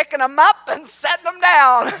picking them up and setting them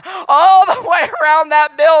down all the way around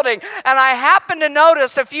that building. And I happened to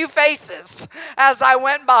notice a few faces as I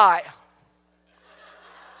went by.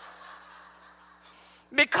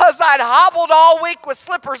 Because I'd hobbled all week with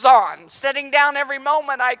slippers on, sitting down every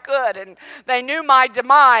moment I could, and they knew my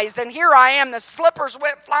demise. And here I am, the slippers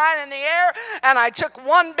went flying in the air, and I took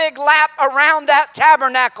one big lap around that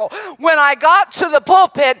tabernacle. When I got to the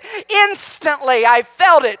pulpit, instantly I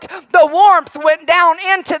felt it. The warmth went down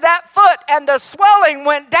into that foot, and the swelling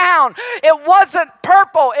went down. It wasn't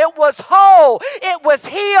purple, it was whole, it was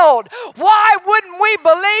healed. Why wouldn't we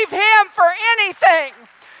believe him for anything?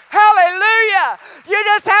 Hallelujah. You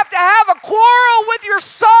just have to have a quarrel with your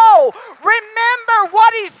soul. Remember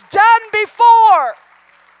what he's done before.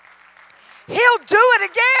 He'll do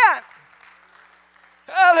it again.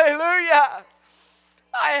 Hallelujah.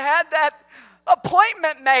 I had that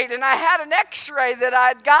appointment made, and I had an x-ray that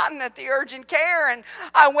I'd gotten at the urgent care, and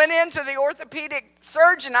I went into the orthopedic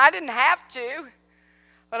surgeon. I didn't have to,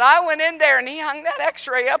 but I went in there, and he hung that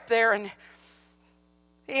x-ray up there, and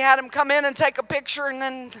he had him come in and take a picture and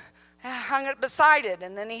then hung it beside it.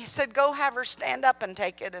 And then he said, go have her stand up and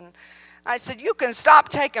take it. And I said, you can stop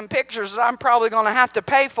taking pictures that I'm probably going to have to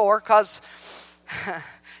pay for, because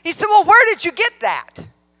he said, well, where did you get that?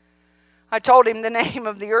 I told him the name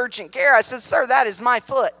of the urgent care. I said, sir, that is my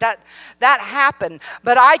foot. That happened.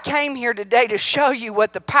 But I came here today to show you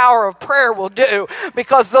what the power of prayer will do,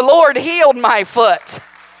 because the Lord healed my foot.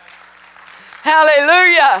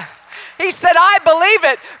 Hallelujah. He said, I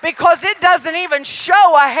believe it, because it doesn't even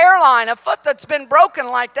show a hairline. A foot that's been broken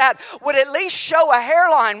like that would at least show a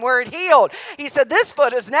hairline where it healed. He said, this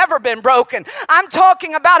foot has never been broken. I'm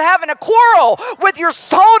talking about having a quarrel with your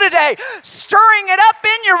soul today, stirring it up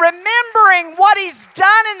in you, remembering what he's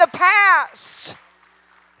done in the past.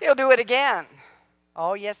 He'll do it again.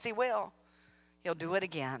 Oh, yes, he will. He'll do it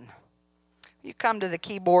again. You come to the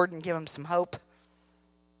keyboard and give him some hope.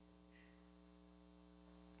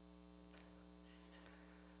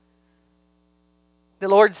 The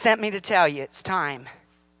Lord sent me to tell you it's time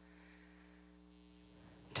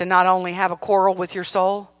to not only have a quarrel with your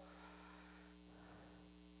soul,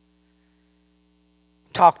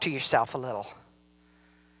 talk to yourself a little.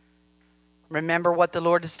 Remember what the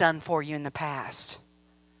Lord has done for you in the past.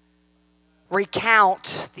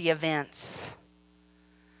 Recount the events.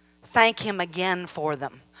 Thank him again for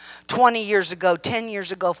them. 20 years ago, 10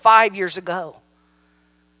 years ago, 5 years ago.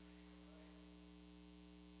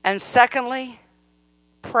 And secondly,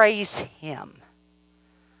 praise him.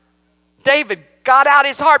 David got out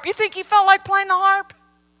his harp. You think he felt like playing the harp?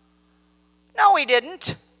 No, he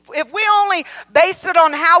didn't. If we only based it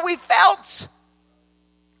on how we felt,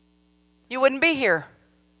 you wouldn't be here,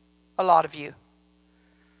 a lot of you.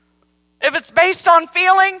 If it's based on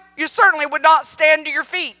feeling, you certainly would not stand to your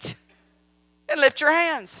feet and lift your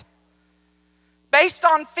hands. Based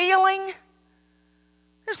on feeling,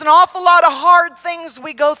 there's an awful lot of hard things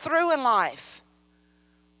we go through in life.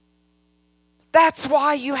 That's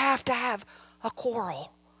why you have to have a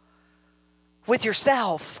quarrel with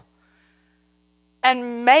yourself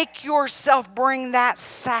and make yourself bring that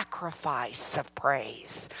sacrifice of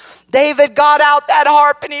praise. David got out that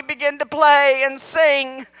harp and he began to play and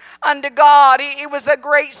sing unto God. He was a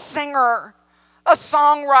great singer, a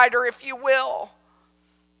songwriter, if you will.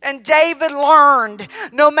 And David learned,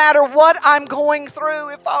 no matter what I'm going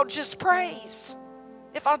through, if I'll just praise,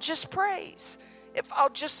 if I'll just praise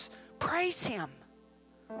him,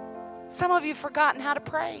 Some of you have forgotten how to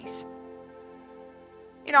praise.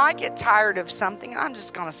 You know, I get tired of something, and I'm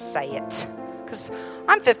just going to say it. Because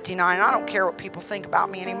I'm 59, and I don't care what people think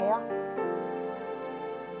about me anymore.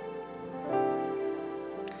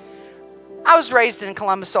 I was raised in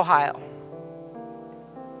Columbus, Ohio.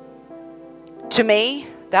 To me,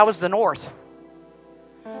 that was the North.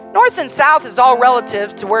 North and South is all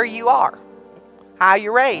relative to where you are, how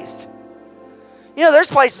you're raised. You know, there's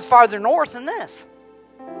places farther north than this.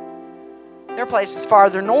 There are places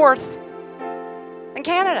farther north than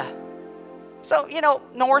Canada. So, you know,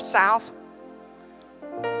 north, south.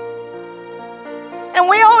 And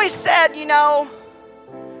we always said, you know,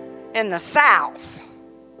 in the South,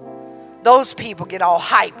 those people get all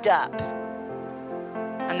hyped up.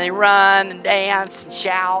 And they run and dance and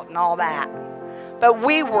shout and all that. But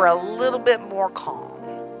we were a little bit more calm.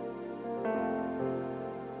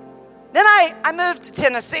 Then I moved to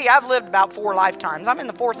Tennessee. I've lived about 4 lifetimes. I'm in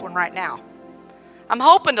the 4th one right now. I'm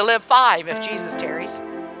hoping to live 5 if Jesus tarries.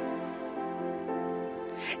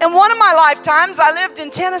 In one of my lifetimes, I lived in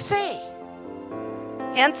Tennessee.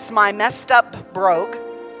 Hence my messed up brogue.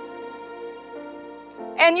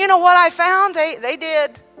 And you know what I found? They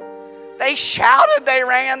did. They shouted, they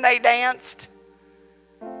ran, they danced.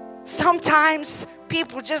 Sometimes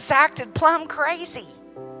people just acted plumb crazy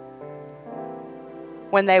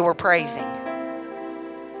when they were praising.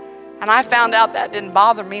 And I found out that didn't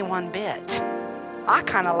bother me one bit. I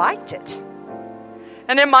kind of liked it.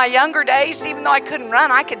 And in my younger days, even though I couldn't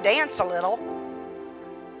run, I could dance a little.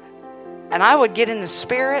 And I would get in the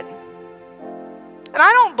spirit. And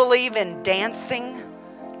I don't believe in dancing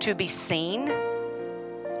to be seen.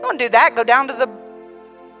 Don't do that. Go down to the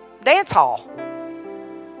dance hall.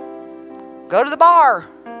 Go to the bar.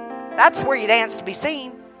 That's where you dance to be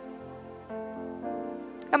seen.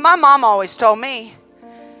 And my mom always told me,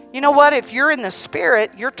 you know what? If you're in the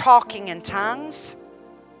spirit, you're talking in tongues,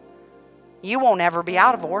 you won't ever be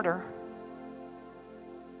out of order.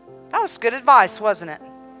 That was good advice, wasn't it?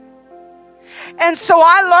 And so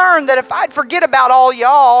I learned that if I'd forget about all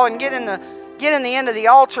y'all and get in the end of the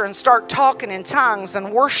altar and start talking in tongues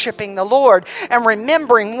and worshiping the Lord and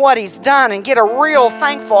remembering what He's done and get a real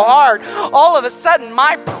thankful heart, all of a sudden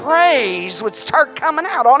my praise would start coming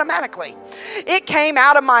out automatically. It came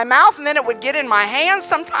out of my mouth and then it would get in my hands.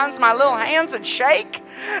 Sometimes my little hands would shake.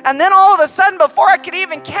 And then all of a sudden, before I could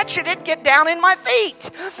even catch it, it'd get down in my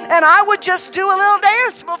feet. And I would just do a little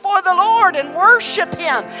dance before the Lord and worship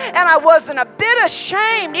Him. And I wasn't a bit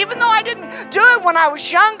ashamed, even though I didn't do it when I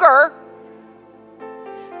was younger.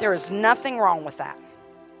 There is nothing wrong with that.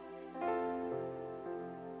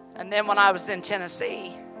 And then when I was in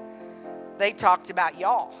Tennessee, they talked about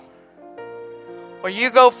y'all. Well,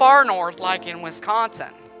 you go far north, like in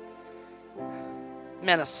Wisconsin,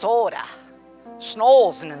 Minnesota,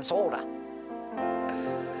 Snow's in Minnesota.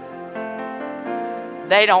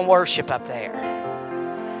 They don't worship up there.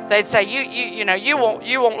 They'd say you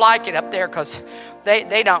won't like it up there because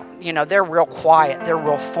they don't, they're real quiet. They're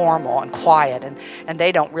real formal and quiet, and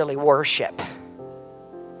they don't really worship.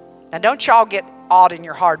 Now, don't y'all get awed in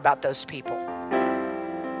your heart about those people.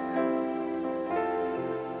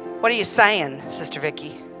 What are you saying, Sister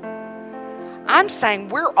Vickie? I'm saying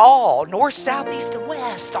we're all north, south, east, and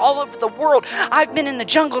west, all over the world. I've been in the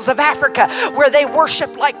jungles of Africa where they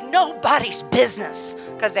worship like nobody's business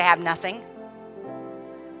because they have nothing.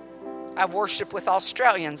 I've worshiped with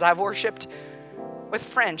Australians. I've worshiped with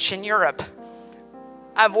French in Europe.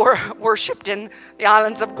 I've worshipped in the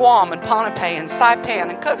islands of Guam and Pohnpei and Saipan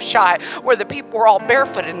and Koshai, where the people were all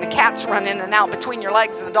barefooted and the cats run in and out between your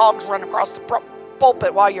legs and the dogs run across the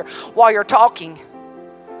pulpit while you're talking.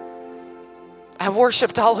 I've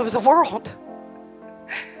worshiped all over the world.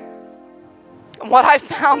 And what I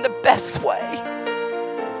found the best way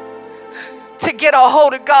to get a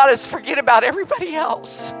hold of God is forget about everybody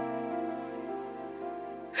else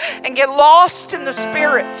and get lost in the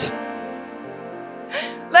Spirit.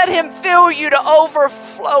 Let Him fill you to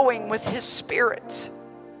overflowing with His Spirit.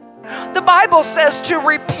 The Bible says to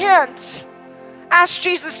repent. Ask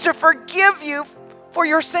Jesus to forgive you for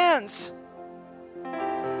your sins.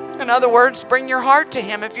 In other words, bring your heart to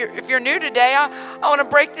Him. If you're new today, I want to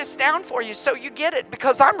break this down for you so you get it,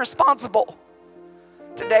 because I'm responsible.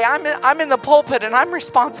 Today, I'm in the pulpit and I'm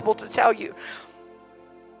responsible to tell you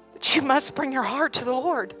that you must bring your heart to the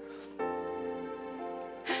Lord.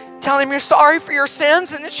 Tell Him you're sorry for your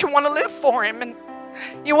sins and that you want to live for Him and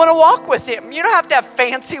you want to walk with Him. You don't have to have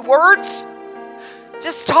fancy words.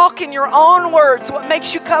 Just talk in your own words, what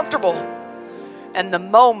makes you comfortable. And the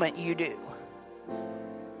moment you do,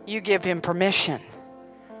 you give Him permission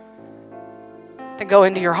to go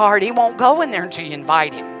into your heart. He won't go in there until you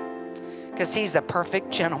invite Him. because he's a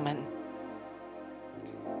perfect gentleman.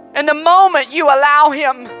 And the moment you allow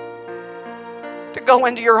him to go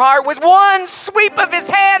into your heart, with one sweep of his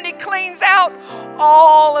hand, he cleans out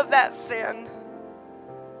all of that sin.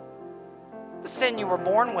 The sin you were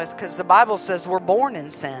born with, because the Bible says we're born in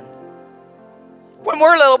sin. When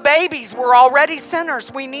we're little babies, we're already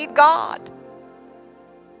sinners. We need God.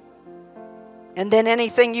 And then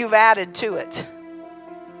anything you've added to it.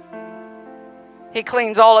 He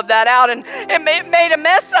cleans all of that out, and it made a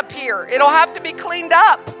mess up here. It'll have to be cleaned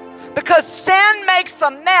up because sin makes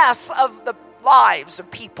a mess of the lives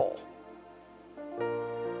of people.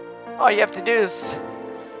 All you have to do is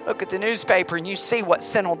look at the newspaper and you see what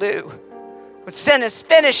sin will do. When sin is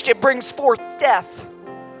finished, it brings forth death.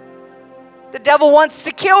 The devil wants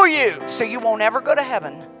to kill you, so you won't ever go to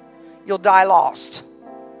heaven. You'll die lost.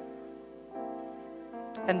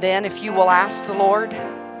 And then if you will ask the Lord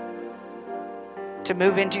to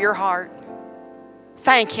move into your heart,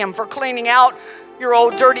 thank him for cleaning out your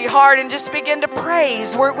old dirty heart, and just begin to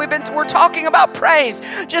praise. We're talking about praise.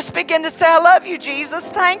 Just begin to say, I love you,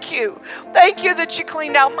 Jesus. Thank you. Thank you that you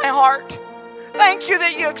cleaned out my heart. Thank you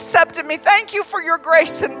that you accepted me. Thank you for your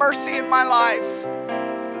grace and mercy in my life.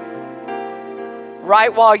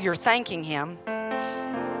 Right while you're thanking him,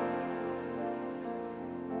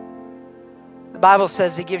 the Bible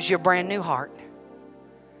says he gives you a brand new heart.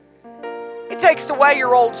 He takes away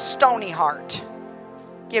your old stony heart,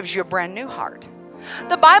 gives you a brand new heart.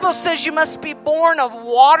 The Bible says you must be born of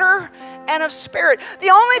water and of spirit.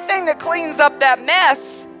 The only thing that cleans up that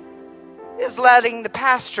mess is letting the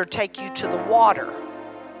pastor take you to the water.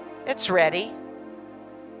 It's ready.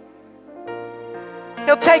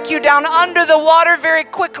 He'll take you down under the water very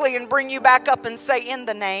quickly and bring you back up and say, in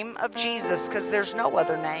the name of Jesus, because there's no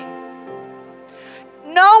other name.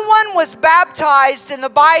 No one was baptized in the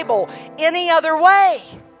Bible any other way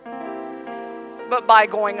but by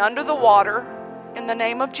going under the water in the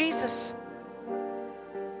name of Jesus.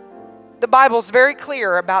 The Bible's very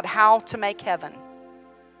clear about how to make heaven.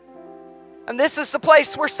 And this is the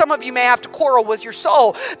place where some of you may have to quarrel with your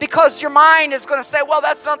soul, because your mind is going to say, well,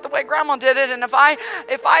 that's not the way Grandma did it. And if I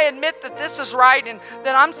admit that this is right, and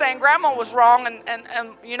then I'm saying Grandma was wrong,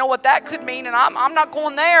 and you know what that could mean, and I'm not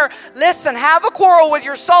going there. Listen, have a quarrel with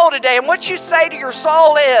your soul today. And what you say to your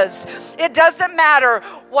soul is, it doesn't matter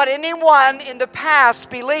what anyone in the past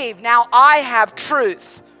believed. Now I have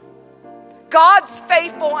truth. God's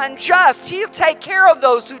faithful and just. He'll take care of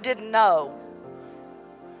those who didn't know.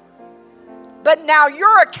 But now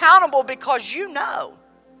you're accountable because you know.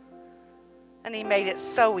 And he made it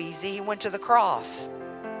so easy. He went to the cross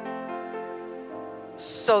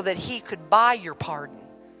so that he could buy your pardon.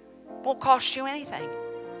 Won't cost you anything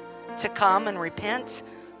to come and repent.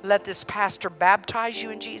 Let this pastor baptize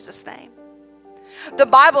you in Jesus' name. The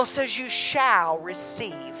Bible says you shall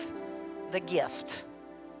receive the gift.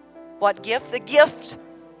 What gift? The gift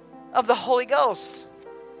of the Holy Ghost.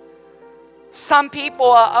 Some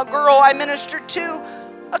people, a girl I ministered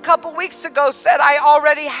to a couple weeks ago said, I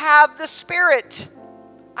already have the Spirit.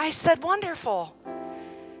 I said, wonderful.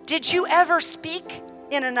 Did you ever speak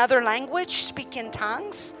in another language, speak in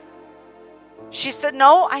tongues? She said,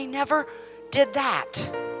 no, I never did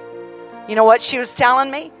that. You know what she was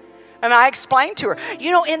telling me? And I explained to her,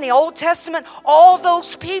 you know, in the Old Testament, all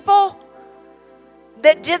those people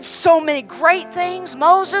that did so many great things,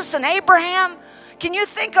 Moses and Abraham, can you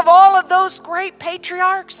think of all of those great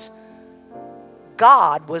patriarchs?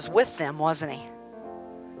 God was with them, wasn't he?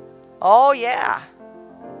 Oh, yeah.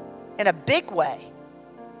 In a big way.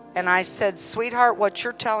 And I said, sweetheart, what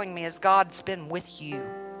you're telling me is God's been with you.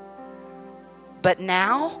 But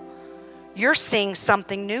now, you're seeing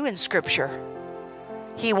something new in Scripture.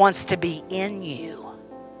 He wants to be in you.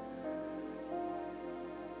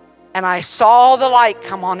 And I saw the light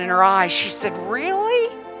come on in her eyes. She said,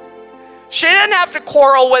 really? She didn't have to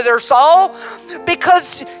quarrel with her soul,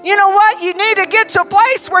 because you know what? You need to get to a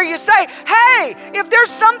place where you say, hey, if there's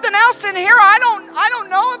something else in here I don't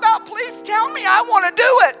know about, please tell me. I want to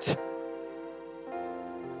do it.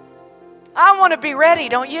 I want to be ready,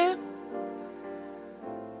 don't you?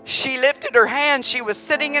 She lifted her hands. She was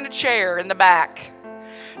sitting in a chair in the back.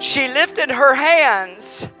 She lifted her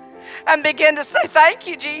hands and began to say, thank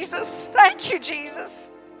you, Jesus. Thank you,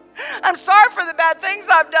 Jesus. I'm sorry for the bad things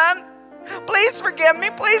I've done. Please forgive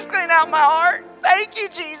me. Please clean out my heart. Thank you,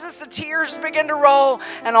 Jesus. The tears began to roll,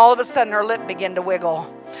 and all of a sudden her lip began to wiggle,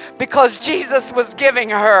 because Jesus was giving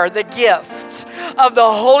her the gift of the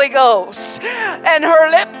Holy Ghost. And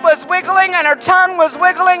her lip was wiggling and her tongue was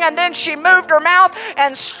wiggling, and then she moved her mouth,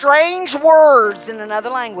 and strange words in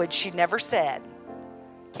another language she'd never said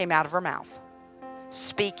came out of her mouth,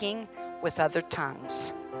 speaking with other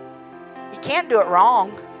tongues. You can't do it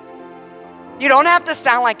wrong. You don't have to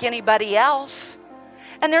sound like anybody else.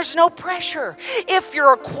 And there's no pressure. If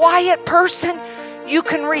you're a quiet person, you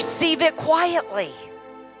can receive it quietly.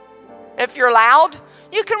 If you're loud,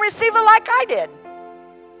 you can receive it like I did.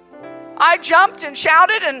 I jumped and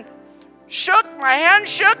shouted and shook, my hands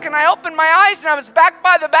shook, and I opened my eyes, and I was back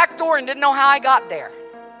by the back door and didn't know how I got there.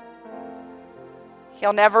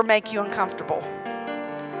 He'll never make you uncomfortable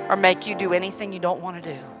or make you do anything you don't want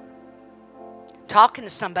to do. Talking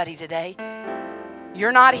to somebody today,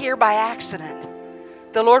 you're not here by accident.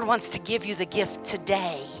 The Lord wants to give you the gift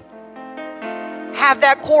today. Have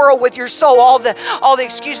that quarrel with your soul. All the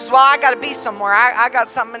excuses. Well, I got to be somewhere. I got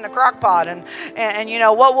something in the crock pot. And you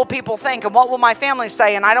know, what will people think? And what will my family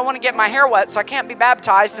say? And I don't want to get my hair wet, so I can't be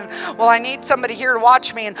baptized. And, well, I need somebody here to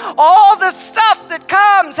watch me. And all the stuff that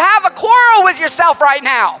comes. Have a quarrel with yourself right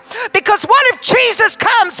now. Because what if Jesus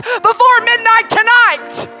comes before midnight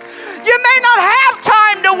tonight? You may not have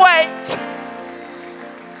time to wait.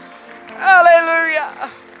 Hallelujah.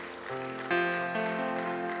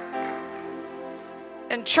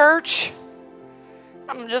 In church,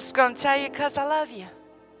 I'm just going to tell you because I love you.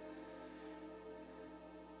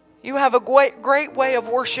 You have a great way of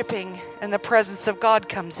worshiping, and the presence of God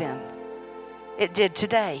comes in. It did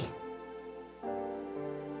today.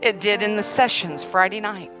 It did in the sessions Friday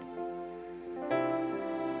night.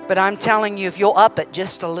 But I'm telling you, if you'll up it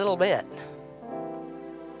just a little bit,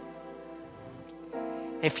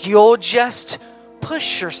 if you'll just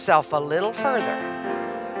push yourself a little further,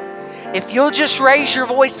 if you'll just raise your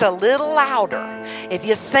voice a little louder, if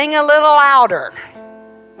you sing a little louder,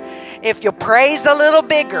 if you praise a little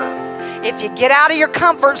bigger, if you get out of your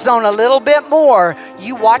comfort zone a little bit more,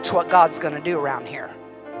 you watch what God's going to do around here.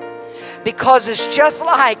 Because it's just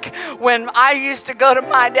like when I used to go to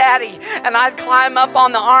my daddy and I'd climb up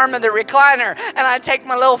on the arm of the recliner and I'd take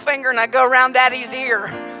my little finger and I'd go around daddy's ear.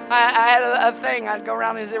 I had a thing. I'd go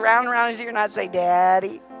around his ear and I'd say,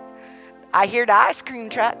 Daddy, I hear the ice cream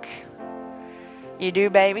truck. You do,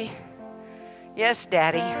 baby? Yes,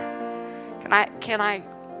 Daddy. I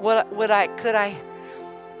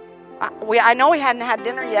know we hadn't had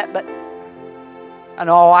dinner yet, but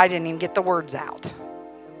I didn't even get the words out.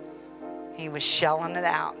 He was shelling it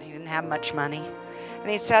out. He didn't have much money.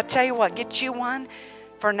 And he said, I'll tell you what, get you one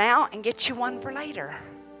for now and get you one for later.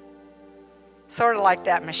 Sort of like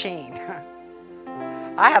that machine.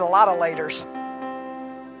 I had a lot of laters.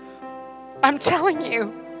 I'm telling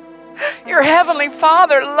you, your Heavenly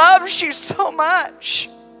Father loves you so much.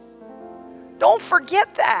 Don't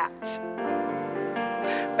forget that.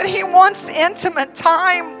 But He wants intimate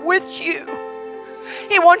time with you.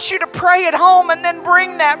 He wants you to pray at home and then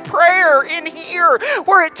bring that prayer in here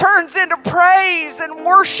where it turns into praise and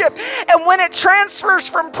worship. And when it transfers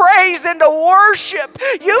from praise into worship,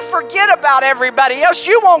 you forget about everybody else.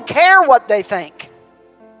 You won't care what they think.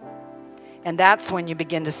 And that's when you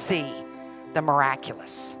begin to see the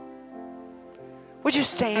miraculous. Would you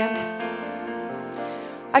stand?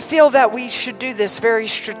 I feel that we should do this very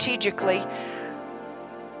strategically.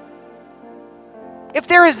 If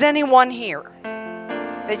there is anyone here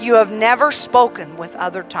that you have never spoken with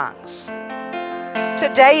other tongues,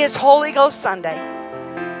 today is Holy Ghost Sunday.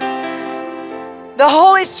 The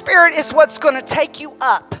Holy Spirit is what's going to take you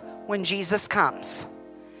up when Jesus comes.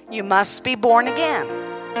 You must be born again.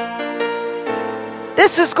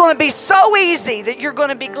 This is going to be so easy that you're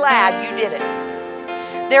going to be glad you did it.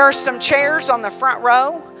 There are some chairs on the front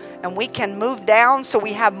row, and we can move down so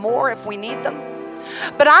we have more if we need them.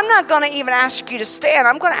 But I'm not going to even ask you to stand.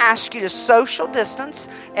 I'm going to ask you to social distance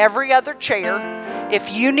every other chair.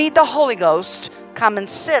 If you need the Holy Ghost, come and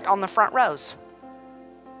sit on the front rows.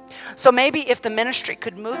 So maybe if the ministry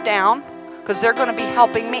could move down, because they're going to be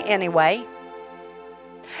helping me anyway.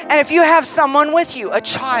 And if you have someone with you, a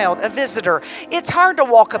child, a visitor, it's hard to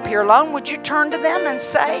walk up here alone. Would you turn to them and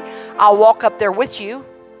say, I'll walk up there with you.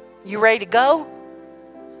 You ready to go?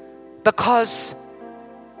 Because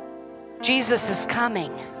Jesus is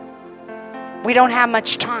coming. We don't have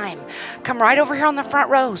much time. Come right over here on the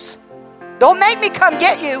front rows. Don't make me come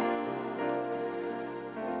get you.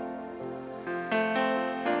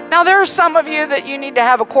 Now, there are some of you that you need to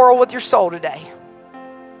have a quarrel with your soul today.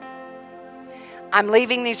 I'm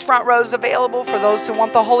leaving these front rows available for those who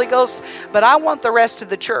want the Holy Ghost, but I want the rest of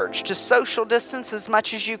the church to social distance as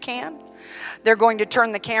much as you can. They're going to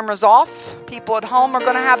turn the cameras off. People at home are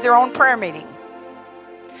going to have their own prayer meeting.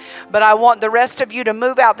 But I want the rest of you to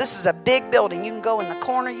move out. This is a big building. You can go in the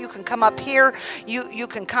corner. You can come up here. You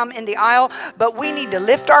can come in the aisle. But we need to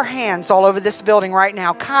lift our hands all over this building right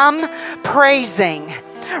now. Come praising.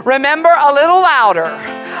 Remember, a little louder,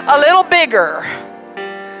 a little bigger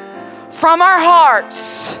from our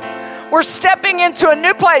hearts. We're stepping into a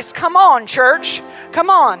new place. Come on, church. Come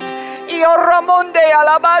on.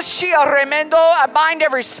 I bind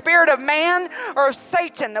every spirit of man or of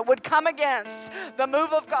Satan that would come against the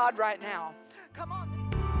move of God right now. Come on.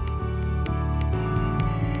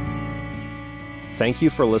 Thank you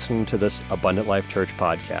for listening to this Abundant Life Church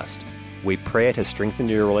podcast. We pray it has strengthened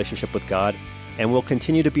your relationship with God and will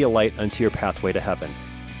continue to be a light unto your pathway to heaven.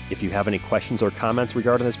 If you have any questions or comments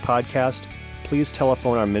regarding this podcast, please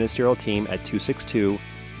telephone our ministerial team at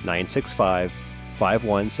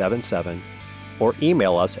 262-965-5177 or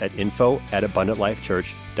email us at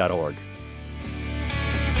info@abundantlifechurch.org.